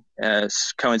 you know,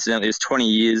 coincidentally, it was 20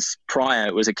 years prior,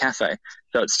 it was a cafe.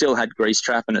 So it still had grease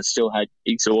trap and it still had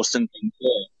exhaust and things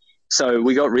there. So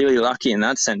we got really lucky in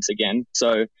that sense again.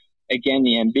 So again,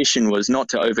 the ambition was not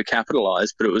to overcapitalize,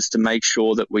 but it was to make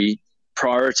sure that we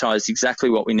prioritized exactly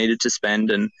what we needed to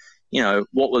spend and, you know,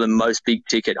 what were the most big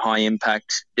ticket, high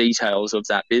impact details of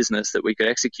that business that we could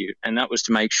execute. And that was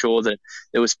to make sure that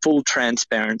there was full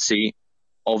transparency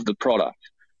of the product.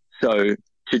 So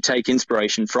to take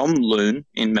inspiration from Loon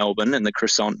in Melbourne and the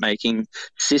croissant making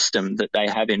system that they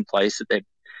have in place at their,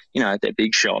 you know, at their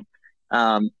big shop,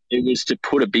 it was to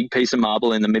put a big piece of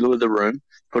marble in the middle of the room,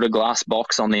 put a glass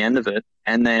box on the end of it,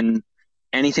 and then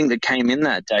anything that came in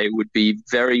that day would be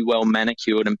very well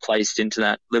manicured and placed into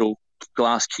that little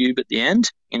glass cube at the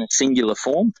end in a singular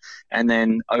form. And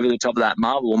then over the top of that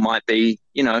marble might be,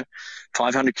 you know,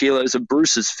 500 kilos of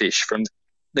Bruce's fish from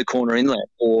the corner inlet,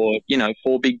 or, you know,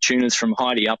 4 big tunas from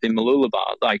Heidi up in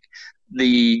Mooloolaba. Like,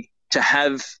 to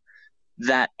have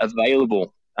that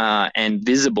available and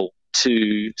visible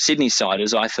to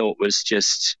Sydney-siders, I thought was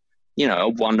just, you know, a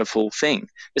wonderful thing,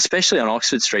 especially on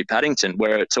Oxford Street, Paddington,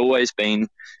 where it's always been,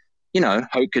 you know,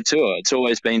 haute couture. It's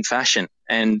always been fashion.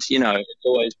 And, you know, it's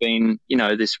always been, you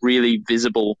know, this really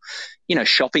visible, you know,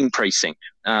 shopping precinct.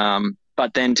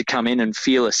 But then to come in and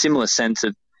feel a similar sense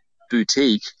of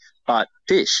boutique, but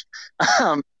fish,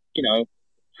 you know,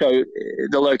 so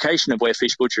the location of where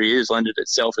Fish Butchery is lended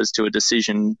itself as to a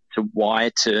decision to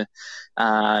why to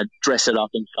dress it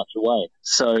up in such a way.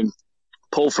 So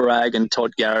Paul Farag and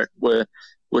Todd Garrett were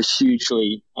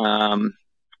hugely,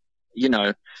 you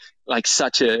know, like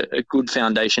such a good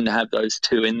foundation to have those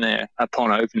two in there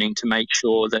upon opening, to make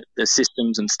sure that the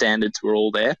systems and standards were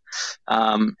all there,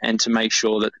 and to make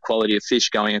sure that the quality of fish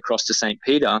going across to St.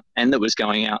 Peter and that was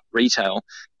going out retail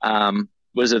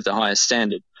was of the highest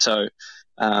standard. So,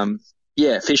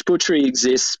 yeah, Fish Butchery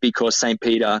exists because St.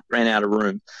 Peter ran out of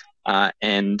room,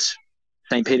 and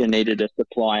St. Peter needed a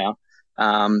supplier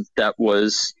that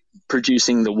was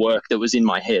producing the work that was in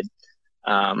my head.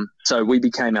 So we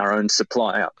became our own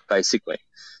supplier, basically.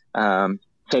 So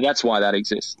that's why that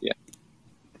exists, yeah.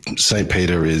 St.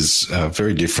 Peter is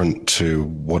very different to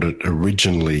what it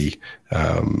originally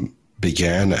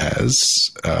began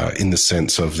as, in the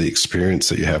sense of the experience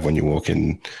that you have when you walk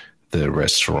in the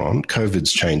restaurant.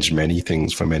 COVID's changed many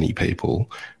things for many people.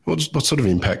 What sort of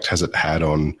impact has it had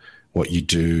on what you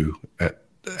do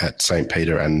at St.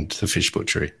 Peter and the Fish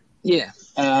Butchery? Yeah.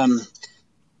 I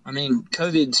mean,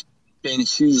 COVID's been a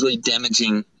hugely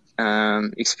damaging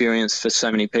experience for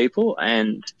so many people,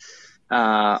 and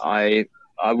I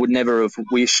would never have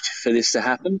wished for this to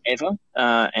happen ever.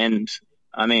 And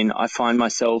I mean, I find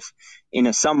myself in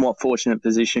a somewhat fortunate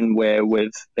position where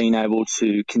we've been able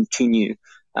to continue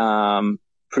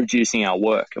producing our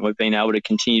work, and we've been able to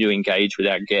continue to engage with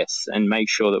our guests and make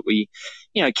sure that we,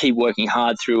 you know, keep working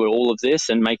hard through all of this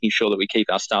and making sure that we keep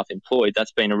our staff employed.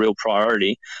 That's been a real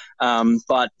priority.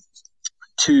 But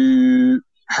to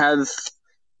have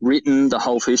written the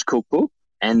whole fish cookbook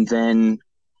and then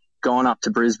gone up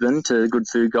to Brisbane to Good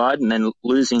Food Guide and then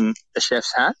losing the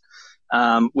chef's hat,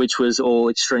 which was all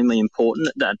extremely important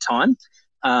at that time.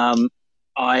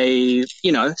 I,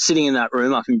 you know, sitting in that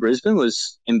room up in Brisbane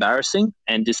was embarrassing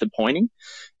and disappointing.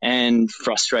 and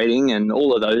frustrating and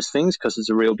all of those things, because it's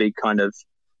a real big kind of,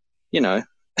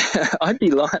 I'd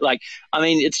be like, I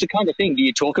mean, it's the kind of thing, do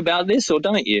you talk about this or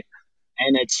don't you?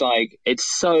 And it's like, it's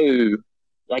so,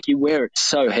 like, you wear it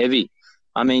so heavy.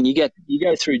 I mean, you go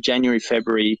through January,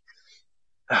 February,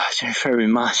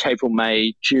 March, April,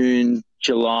 May, June,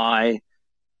 July,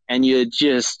 and you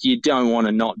don't want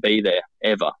to not be there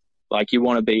ever. Like, you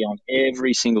want to be on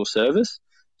every single service,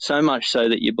 so much so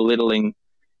that you're belittling,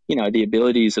 the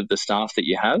abilities of the staff that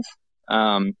you have.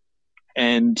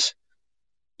 And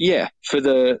yeah, for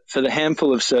the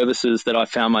handful of services that I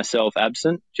found myself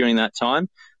absent during that time,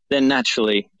 then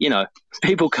naturally,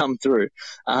 people come through.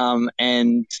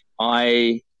 And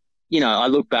I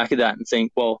look back at that and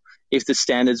think, well, if the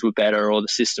standards were better or the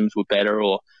systems were better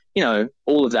or,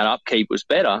 all of that upkeep was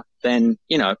better, then,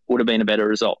 would have been a better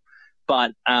result.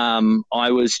 But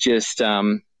I was just,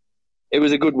 it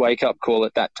was a good wake-up call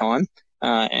at that time.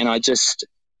 And I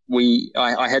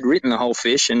had written the whole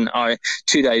fish, and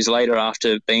 2 days later,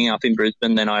 after being up in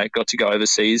Brisbane, then I got to go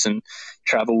overseas and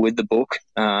travel with the book,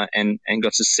 and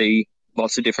got to see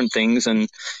lots of different things and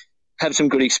have some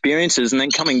good experiences. And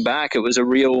then coming back, it was a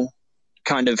real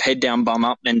kind of head down, bum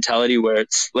up mentality, where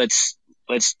it's let's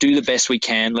do the best we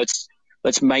can. Let's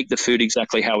make the food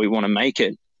exactly how we want to make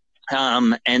it.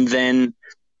 And then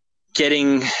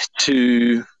getting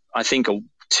to, I think,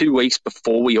 2 weeks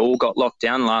before we all got locked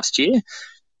down last year,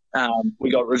 we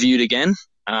got reviewed again,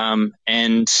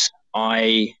 and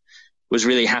I was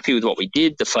really happy with what we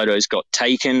did. The photos got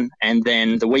taken, and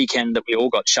then the weekend that we all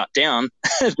got shut down,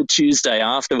 the Tuesday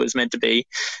after was meant to be,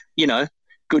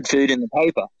 good food in the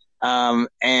paper.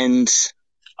 And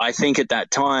I think at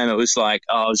that time it was like,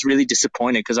 I was really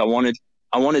disappointed, because I wanted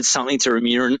something to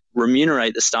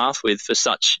remunerate the staff with for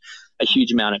such a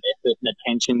huge amount of effort and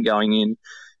attention going in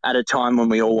at a time when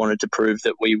we all wanted to prove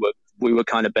that we were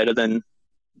kind of better than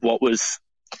what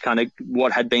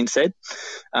had been said.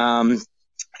 And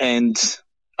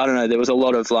I don't know, there was a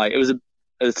lot of it was a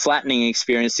flattening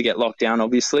experience to get locked down,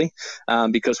 obviously,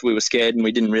 because we were scared and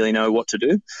we didn't really know what to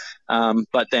do.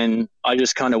 But then I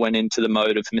just kind of went into the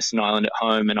mode of Mr. Niland at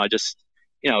home, and I just,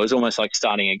 it was almost like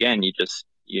starting again.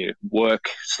 You work,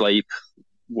 sleep,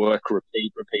 work,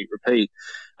 repeat.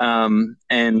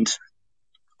 And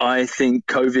I think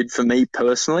COVID for me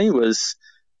personally was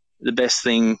the best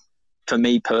thing for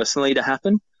me personally to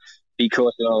happen,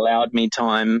 because it allowed me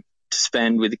time to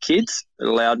spend with the kids. It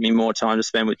allowed me more time to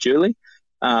spend with Julie.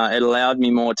 It allowed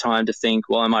me more time to think,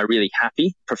 well, am I really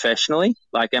happy professionally?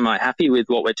 Like, am I happy with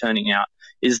what we're turning out?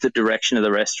 Is the direction of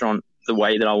the restaurant the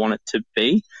way that I want it to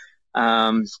be?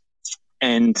 And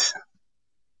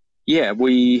yeah,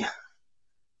 we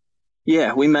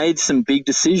made some big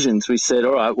decisions. We said,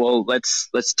 all right, well, let's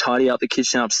tidy up the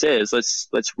kitchen upstairs.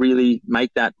 Let's really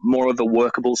make that more of a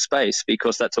workable space,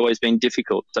 because that's always been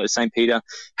difficult. So St. Peter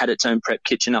had its own prep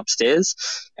kitchen upstairs.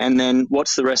 And then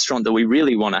what's the restaurant that we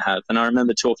really want to have? And I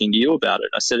remember talking to you about it.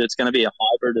 I said, it's going to be a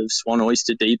hybrid of Swan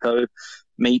Oyster Depot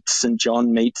meets St.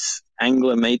 John meets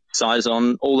Angler meets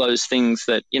Saison, all those things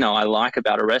that, I like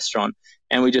about a restaurant.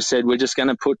 And we just said, we're just going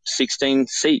to put 16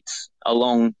 seats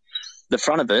along the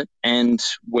front of it. And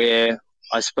where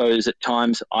I suppose at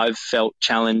times I've felt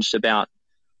challenged about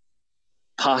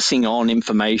passing on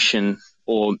information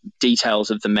or details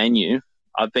of the menu,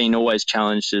 I've been always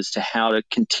challenged as to how to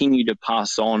continue to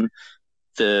pass on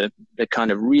the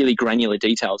kind of really granular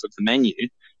details of the menu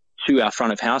to our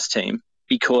front of house team,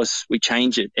 because we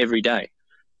change it every day.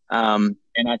 And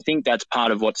I think that's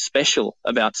part of what's special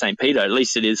about St. Peter, at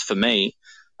least it is for me.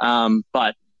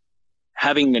 But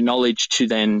having the knowledge to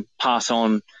then pass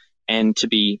on and to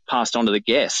be passed on to the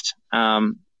guest,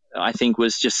 I think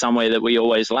was just somewhere that we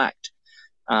always lacked.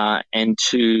 And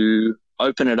to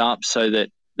open it up so that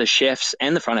the chefs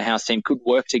and the front of house team could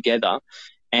work together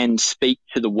and speak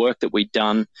to the work that we'd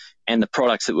done and the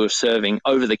products that we were serving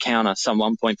over the counter some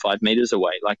 1.5 meters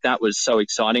away. Like, that was so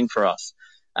exciting for us.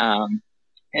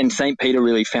 And St. Peter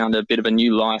really found a bit of a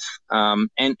new life, and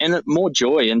more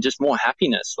joy and just more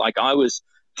happiness. Like, I was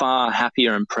far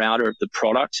happier and prouder of the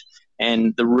product,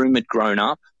 and the room had grown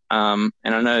up. And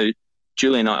I know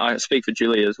Julie and I speak for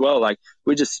Julie as well. Like,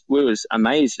 we was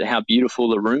amazed at how beautiful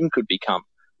the room could become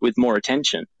with more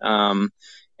attention.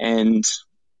 And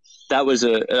that was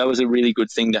a really good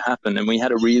thing to happen. And we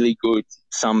had a really good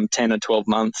some 10 or 12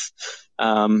 months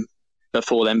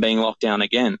before them being locked down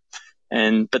again.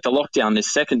 But the lockdown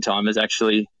this second time is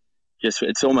actually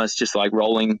it's almost just like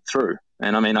rolling through.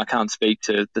 And I mean, I can't speak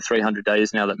to the 300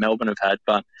 days now that Melbourne have had,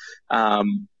 but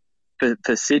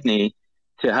for Sydney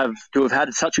to have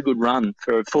had such a good run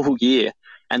for a full year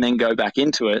and then go back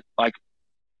into it, like,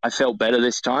 I felt better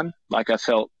this time. Like, I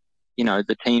felt,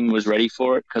 the team was ready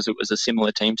for it because it was a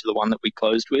similar team to the one that we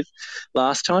closed with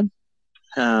last time.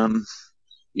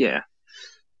 Yeah,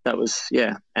 that was,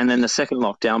 yeah. And then the second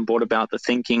lockdown brought about the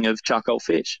thinking of charcoal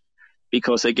fish,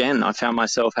 because again, I found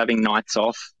myself having nights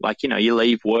off. Like, you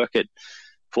leave work at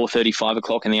 4:30, 5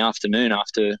 o'clock in the afternoon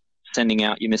after sending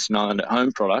out your Mr. Niland at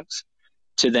home products,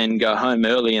 to then go home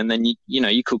early, and then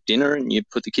you cook dinner and you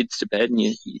put the kids to bed and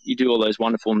you do all those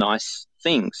wonderful, nice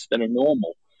things that are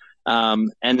normal.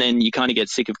 And then you kind of get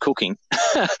sick of cooking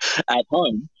at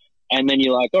home, and then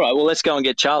you're like, all right, well, let's go and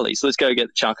get Charlie's. Let's go get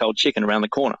the charcoal chicken around the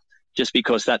corner, just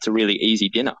because that's a really easy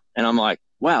dinner. And I'm like,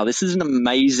 wow, this is an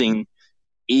amazing,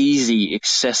 easy,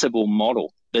 accessible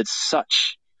model that's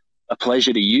such a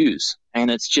pleasure to use. And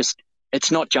it's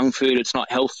not junk food, it's not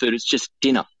health food, it's just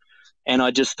dinner. And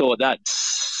I just thought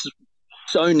that's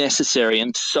so necessary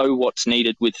and so what's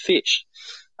needed with fish.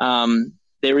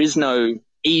 There is no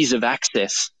ease of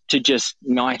access to just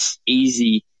nice,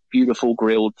 easy, beautiful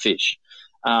grilled fish.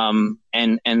 And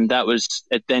that was,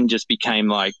 it then just became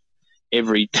like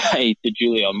every day to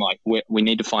Julia, I'm like, we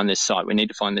need to find this site. We need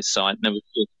to find this site. And it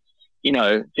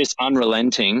was just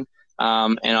unrelenting.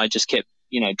 And I just kept,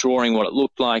 drawing what it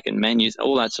looked like and menus,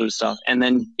 all that sort of stuff. And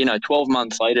then, 12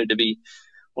 months later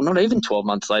not even 12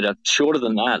 months later, shorter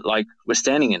than that, like we're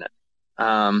standing in it.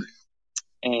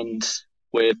 And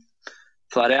we're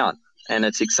flat out, and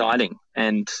it's exciting.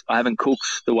 And I haven't cooked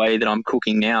the way that I'm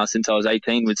cooking now since I was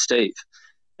 18 with Steve.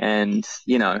 And,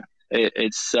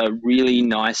 it's a really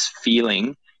nice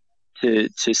feeling to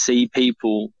see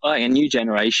people, a new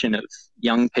generation of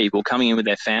young people coming in with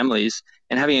their families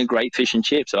and having a great fish and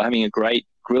chips or having a great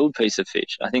grilled piece of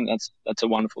fish. I think that's a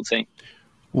wonderful thing.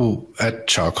 Well, at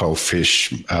Charcoal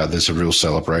Fish, there's a real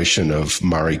celebration of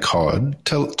Murray cod.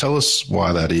 Tell us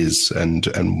why that is and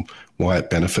why it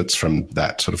benefits from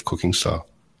that sort of cooking style.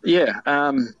 Yeah,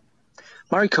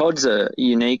 Murray cod's a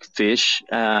unique fish.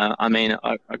 I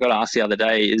got asked the other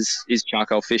day, is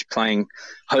Charcoal Fish playing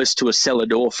host to a cellar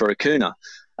door for a kuna?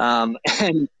 And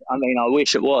I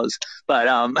wish it was,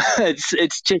 but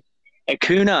it's just a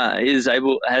kuna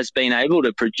has been able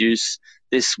to produce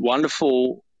this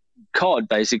wonderful cod,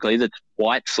 basically, that's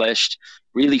white fleshed,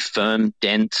 really firm,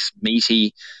 dense,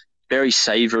 meaty, very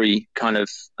savory kind of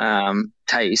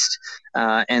taste,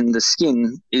 and the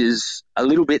skin is a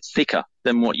little bit thicker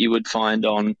than what you would find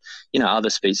on other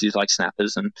species like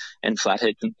snappers and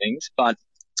flatheads and things. But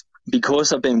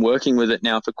because I've been working with it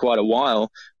now for quite a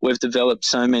while, we've developed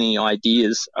so many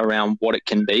ideas around what it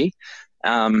can be,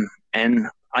 and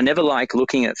I never like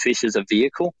looking at fish as a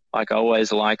vehicle. Like, I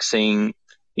always like seeing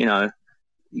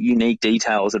unique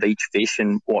details of each fish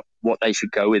and what they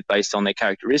should go with based on their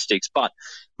characteristics. But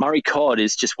Murray cod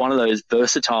is just one of those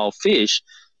versatile fish,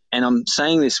 and I'm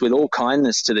saying this with all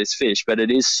kindness to this fish, but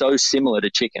it is so similar to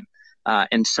chicken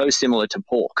and so similar to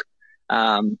pork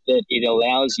that it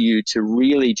allows you to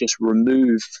really just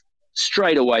remove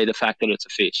straight away the fact that it's a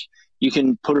fish. You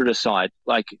can put it aside,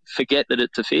 like forget that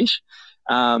it's a fish,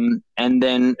 and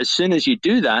then as soon as you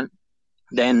do that,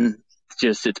 then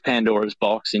it's Pandora's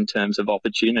box in terms of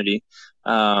opportunity.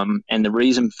 And the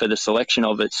reason for the selection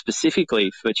of it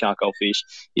specifically for charcoal fish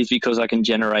is because I can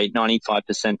generate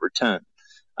 95% return.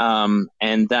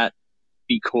 And that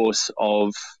because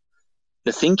of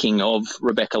the thinking of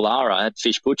Rebecca Lara at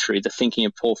Fish Butchery, the thinking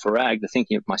of Paul Farag, the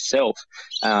thinking of myself,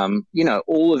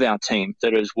 all of our team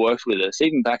that has worked with us,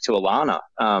 even back to Alana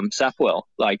Sapwell.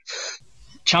 Like,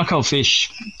 charcoal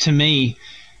fish, to me,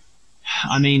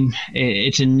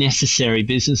 it's a necessary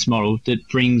business model that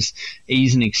brings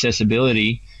ease and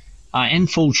accessibility and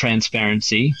full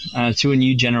transparency to a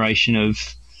new generation of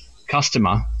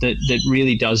customer that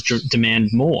really does demand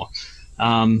more.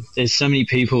 There's so many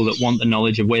people that want the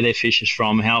knowledge of where their fish is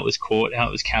from, how it was caught, how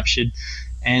it was captured,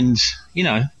 and,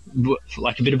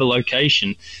 like a bit of a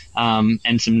location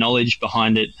and some knowledge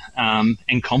behind it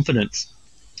and confidence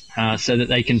so that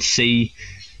they can see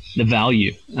the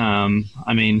value.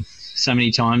 So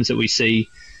many times that we see,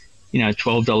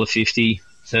 $12.50,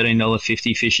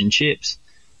 $13.50 fish and chips.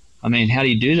 How do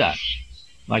you do that?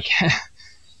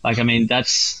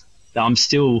 I'm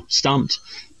still stumped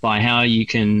by how you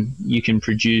can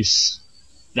produce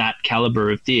that caliber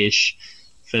of dish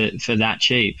for that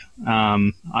cheap.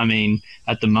 At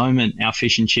the moment, our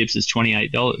fish and chips is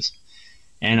 $28,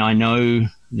 and I know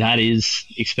that is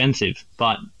expensive,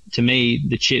 but to me,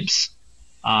 the chips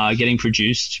are getting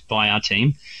produced by our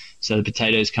team. So the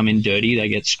potatoes come in dirty, they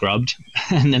get scrubbed,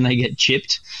 and then they get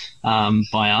chipped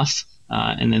by us,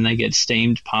 and then they get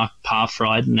steamed,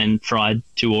 par-fried, and then fried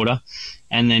to order.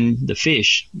 And then the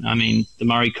fish, the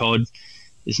Murray cod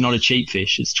is not a cheap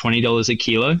fish. It's $20 a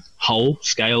kilo, whole,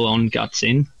 scale on, guts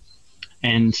in.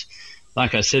 And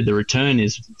like I said, the return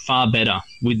is far better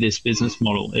with this business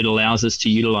model. It allows us to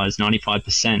utilize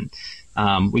 95%.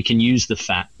 We can use the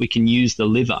fat, we can use the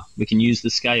liver, we can use the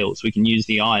scales, we can use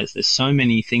the eyes. There's so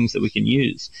many things that we can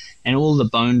use. And all the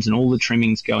bones and all the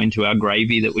trimmings go into our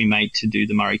gravy that we make to do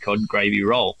the Murray cod gravy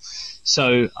roll.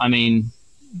 So, I mean,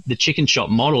 the chicken shop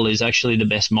model is actually the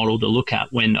best model to look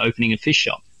at when opening a fish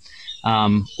shop.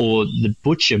 Or the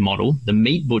butcher model, the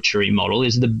meat butchery model,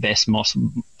 is the best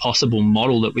possible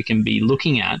model that we can be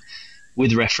looking at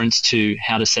with reference to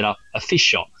how to set up a fish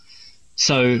shop.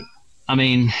 So, I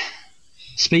mean,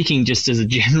 speaking just as a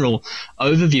general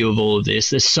overview of all of this,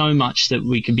 there's so much that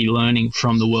we could be learning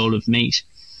from the world of meat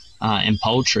and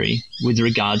poultry with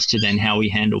regards to then how we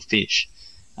handle fish.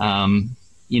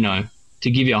 You know,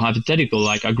 to give you a hypothetical,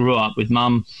 like I grew up with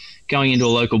mum going into a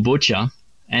local butcher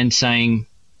and saying,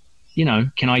 you know,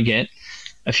 can I get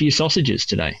a few sausages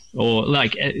today? Or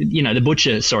like, you know, the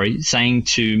butcher, saying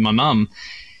to my mum,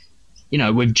 you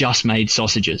know, we've just made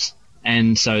sausages.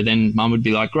 And so then mum would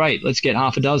be like, great, let's get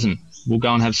half a dozen. We'll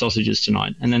go and have sausages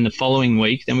tonight. And then the following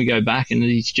week, then we go back and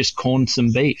he's just corned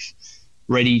some beef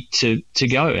ready to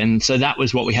go. And so that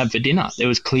was what we had for dinner. There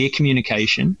was clear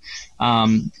communication.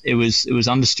 It was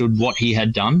understood what he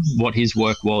had done, what his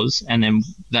work was, and then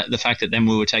the fact that then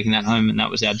we were taking that home and that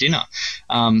was our dinner.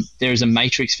 There is a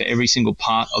matrix for every single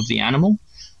part of the animal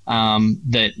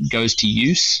that goes to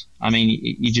use. I mean,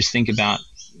 you just think about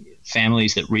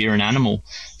families that rear an animal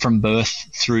from birth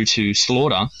through to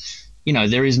slaughter. You know,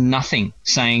 there is nothing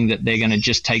saying that they're going to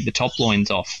just take the top loins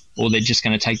off or they're just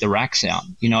going to take the racks out.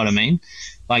 You know what I mean?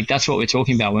 Like, that's what we're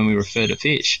talking about when we refer to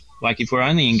fish. Like, if we're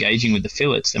only engaging with the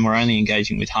fillets, then we're only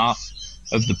engaging with half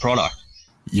of the product.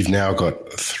 You've now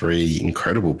got 3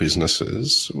 incredible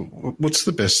businesses. What's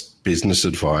the best business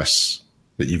advice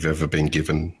that you've ever been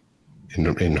given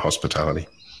in hospitality?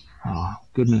 Oh,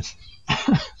 goodness.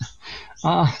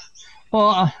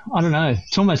 Well, I don't know.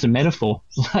 It's almost a metaphor.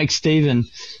 Like Stephen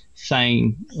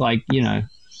saying, like, you know,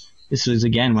 this was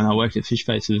again when I worked at Fish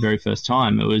Face for the very first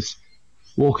time. It was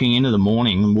walking into the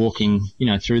morning and walking, you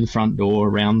know, through the front door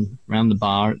around the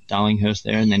bar at Darlinghurst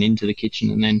there, and then into the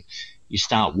kitchen, and then you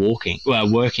start working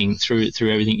through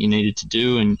everything you needed to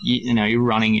do, and you know, you're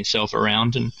running yourself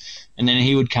around, and then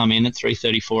he would come in at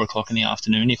 3:30, 4 o'clock in the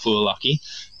afternoon if we were lucky,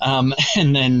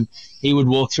 and then he would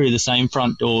walk through the same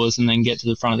front doors and then get to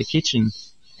the front of the kitchen.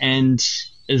 And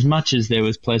as much as there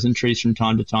was pleasantries from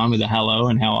time to time with a hello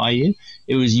and how are you,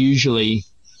 it was usually,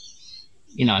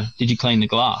 you know, did you clean the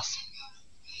glass?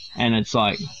 And it's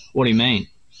like, what do you mean?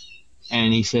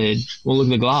 And he said, well, look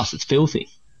at the glass, it's filthy.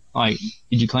 Like,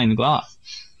 did you clean the glass?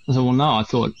 I said, well, no, I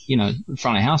thought, you know, the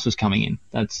front of house was coming in.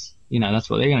 That's, you know, that's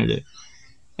what they're going to do.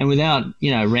 And without, you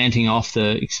know, ranting off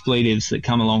the expletives that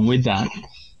come along with that,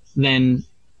 then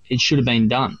it should have been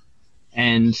done.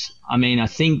 And I mean, I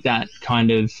think that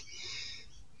kind of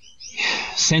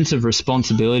sense of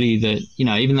responsibility that, you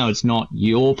know, even though it's not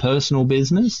your personal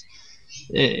business,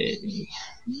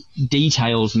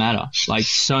 details matter, like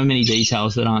so many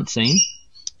details that aren't seen.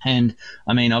 And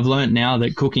I mean, I've learned now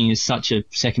that cooking is such a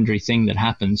secondary thing that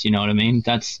happens, you know what I mean?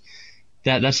 That's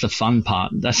the fun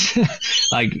part. That's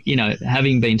like, you know,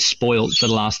 having been spoilt for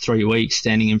the last 3 weeks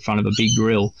standing in front of a big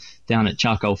grill down at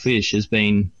Charcoal Fish has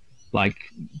been like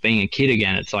being a kid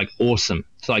again. It's like awesome.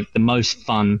 It's like the most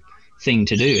fun thing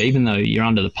to do, even though you're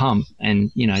under the pump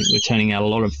and, you know, we're turning out a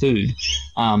lot of food.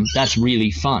 That's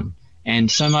really fun.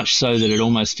 And so much so that it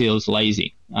almost feels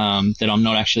lazy, that I'm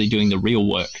not actually doing the real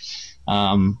work,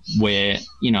 where,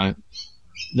 you know,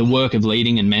 the work of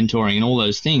leading and mentoring and all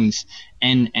those things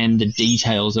and the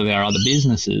details of our other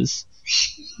businesses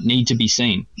need to be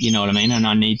seen, you know what I mean? And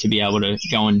I need to be able to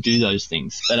go and do those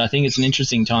things. But I think it's an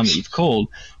interesting time that you've called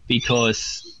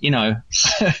because, you know,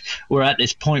 we're at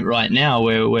this point right now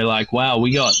where we're like, wow,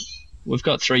 we've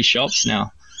got 3 shops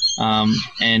now.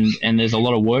 And there's a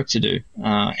lot of work to do.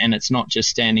 And it's not just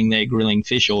standing there grilling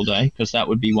fish all day, because that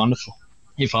would be wonderful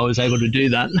if I was able to do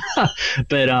that.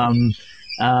 But,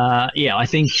 yeah, I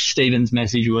think Stephen's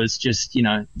message was just, you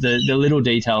know, the little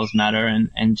details matter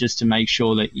and just to make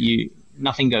sure that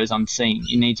nothing goes unseen.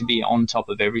 You need to be on top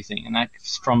of everything. And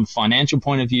that's from a financial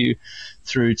point of view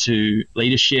through to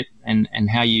leadership and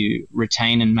how you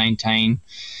retain and maintain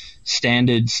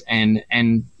standards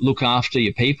and look after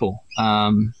your people.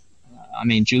 I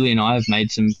mean, Julie and I have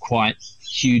made some quite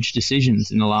huge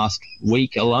decisions in the last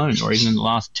week alone, or even in the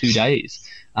last 2 days,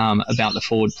 about the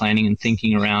forward planning and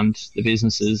thinking around the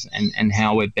businesses and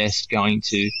how we're best going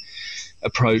to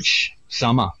approach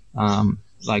summer.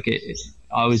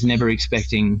 I was never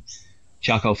expecting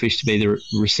charcoal fish to be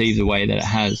received the way that it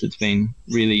has. It's been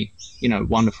really,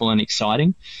 wonderful and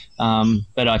exciting.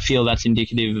 But I feel that's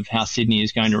indicative of how Sydney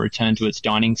is going to return to its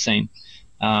dining scene.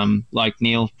 Like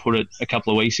Neil put it a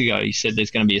couple of weeks ago, he said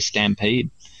there's going to be a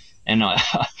stampede. And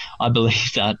I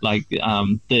believe that, like,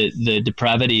 the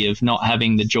depravity of not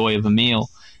having the joy of a meal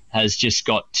has just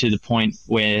got to the point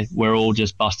where we're all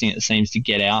just busting at the seams to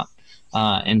get out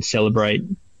and celebrate,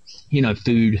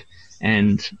 food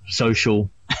and social,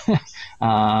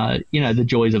 the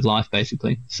joys of life,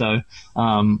 basically. So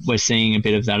we're seeing a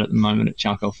bit of that at the moment at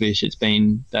Charcoal Fish. It's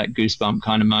been that goosebump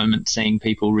kind of moment, seeing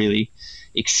people really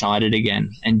excited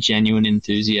again and genuine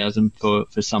enthusiasm for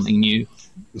something new.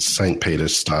 St. Peter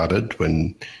started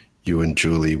when you and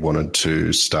Julie wanted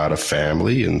to start a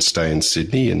family and stay in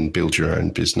Sydney and build your own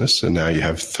business, and now you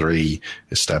have 3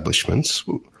 establishments.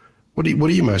 What are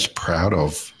you most proud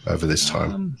of over this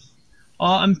time?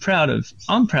 I'm proud of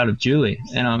Julie,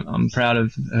 and I'm proud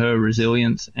of her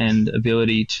resilience and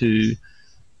ability to,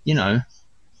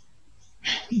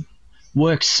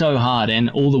 work so hard, and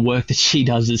all the work that she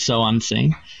does is so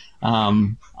unseen.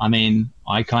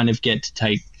 I kind of get to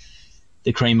take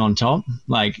the cream on top.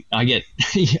 Like, I get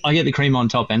the cream on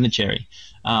top and the cherry.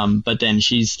 But then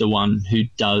she's the one who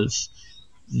does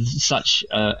such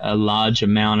a large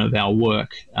amount of our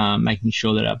work, making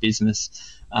sure that our business,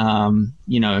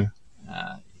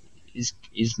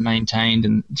 is maintained,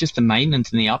 and just the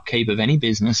maintenance and the upkeep of any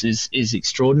business is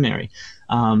extraordinary.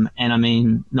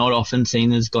 Not often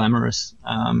seen as glamorous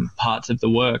parts of the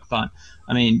work, but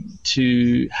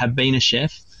to have been a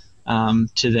chef,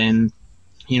 to then,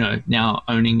 now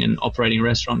owning and operating a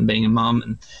restaurant and being a mum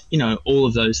and, all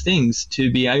of those things,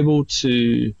 to be able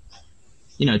to,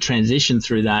 transition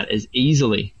through that as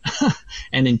easily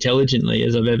and intelligently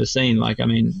as I've ever seen.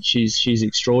 She's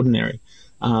extraordinary.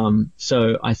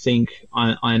 So I think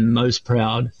I'm most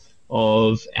proud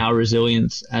of our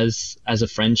resilience as a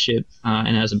friendship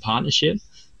and as a partnership.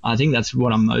 I think that's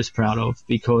what I'm most proud of,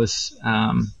 because,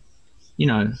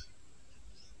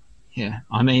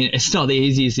 it's not the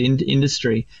easiest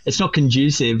industry. It's not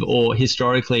conducive, or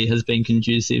historically has been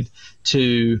conducive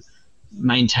to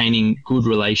maintaining good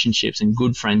relationships and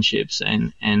good friendships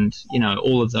and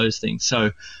all of those things.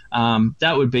 So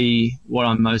that would be what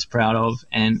I'm most proud of.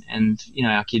 And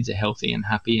our kids are healthy and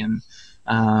happy, and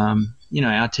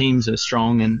our teams are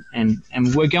strong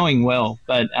and we're going well.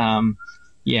 But I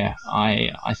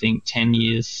think 10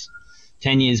 years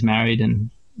married and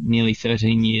nearly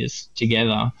 13 years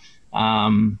together.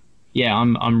 I'm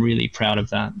really proud of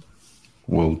that.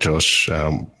 Well, Josh,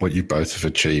 what you both have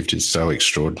achieved is so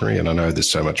extraordinary, and I know there's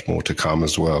so much more to come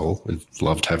as well. We've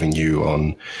loved having you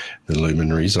on the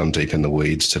Luminaries on Deep in the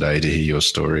Weeds today to hear your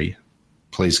story.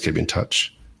 Please keep in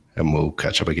touch, and we'll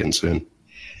catch up again soon.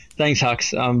 Thanks,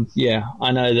 Hux.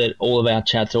 I know that all of our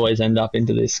chats always end up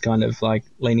into this kind of like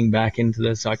leaning back into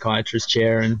the psychiatrist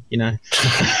chair and,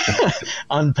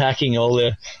 unpacking all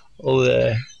the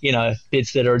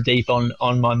bits that are deep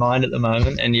on my mind at the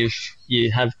moment, and you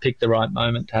have picked the right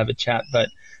moment to have a chat. But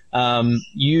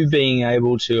you being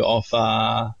able to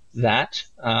offer that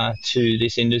to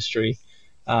this industry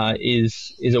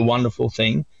is a wonderful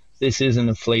thing. This isn't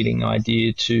a fleeting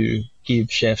idea to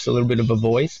give chefs a little bit of a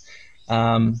voice,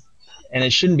 and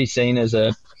it shouldn't be seen as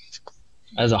a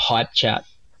hype chat.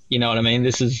 You know what I mean?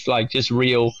 This is like just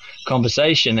real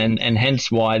conversation, and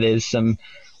hence why there's some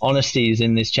honesties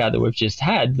in this chat that we've just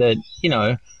had, that,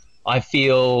 I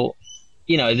feel,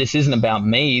 this isn't about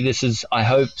me. This is, I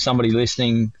hope somebody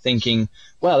listening thinking,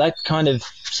 well, that kind of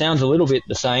sounds a little bit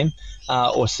the same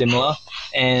or similar.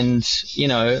 And,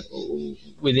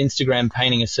 with Instagram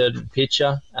painting a certain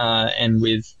picture and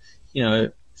with,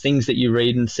 things that you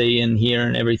read and see and hear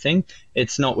and everything,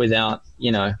 it's not without,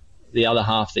 the other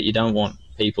half that you don't want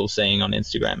people seeing on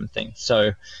Instagram and things.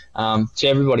 So to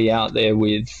everybody out there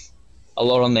with a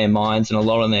lot on their minds and a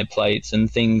lot on their plates and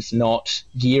things not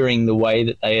gearing the way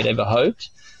that they had ever hoped,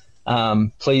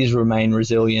 please remain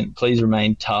resilient. Please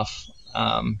remain tough.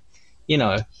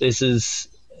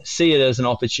 See it as an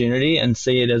opportunity and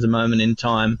see it as a moment in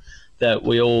time that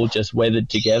we all just weathered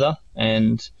together.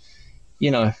 And,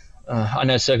 I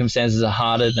know circumstances are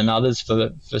harder than others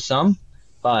for some,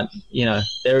 but,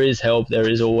 there is help. There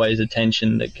is always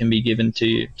attention that can be given to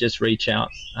you. Just reach out.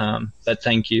 But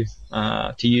thank you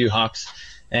to you, Hux,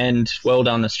 and well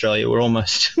done, Australia. We're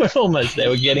almost there.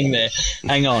 We're getting there.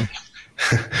 Hang on.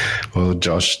 Well,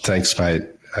 Josh, thanks, mate.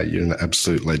 You're an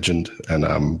absolute legend,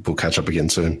 and we'll catch up again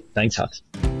soon. Thanks, Hux.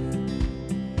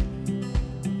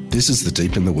 This is the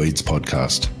Deep in the Weeds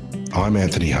podcast. I'm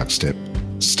Anthony Huckstep.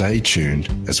 Stay stay tuned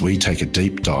as we take a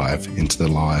deep dive into the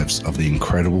lives of the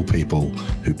incredible people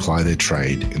who ply their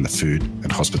trade in the food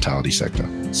and hospitality sector.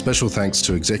 Special thanks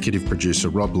to executive producer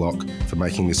Rob Locke for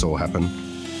making this all happen.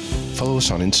 Follow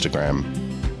us on Instagram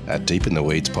at Deep in the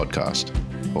Weeds Podcast,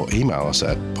 or email us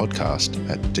at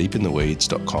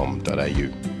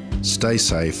podcast@deepintheweeds.com.au. Stay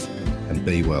safe and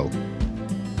be well.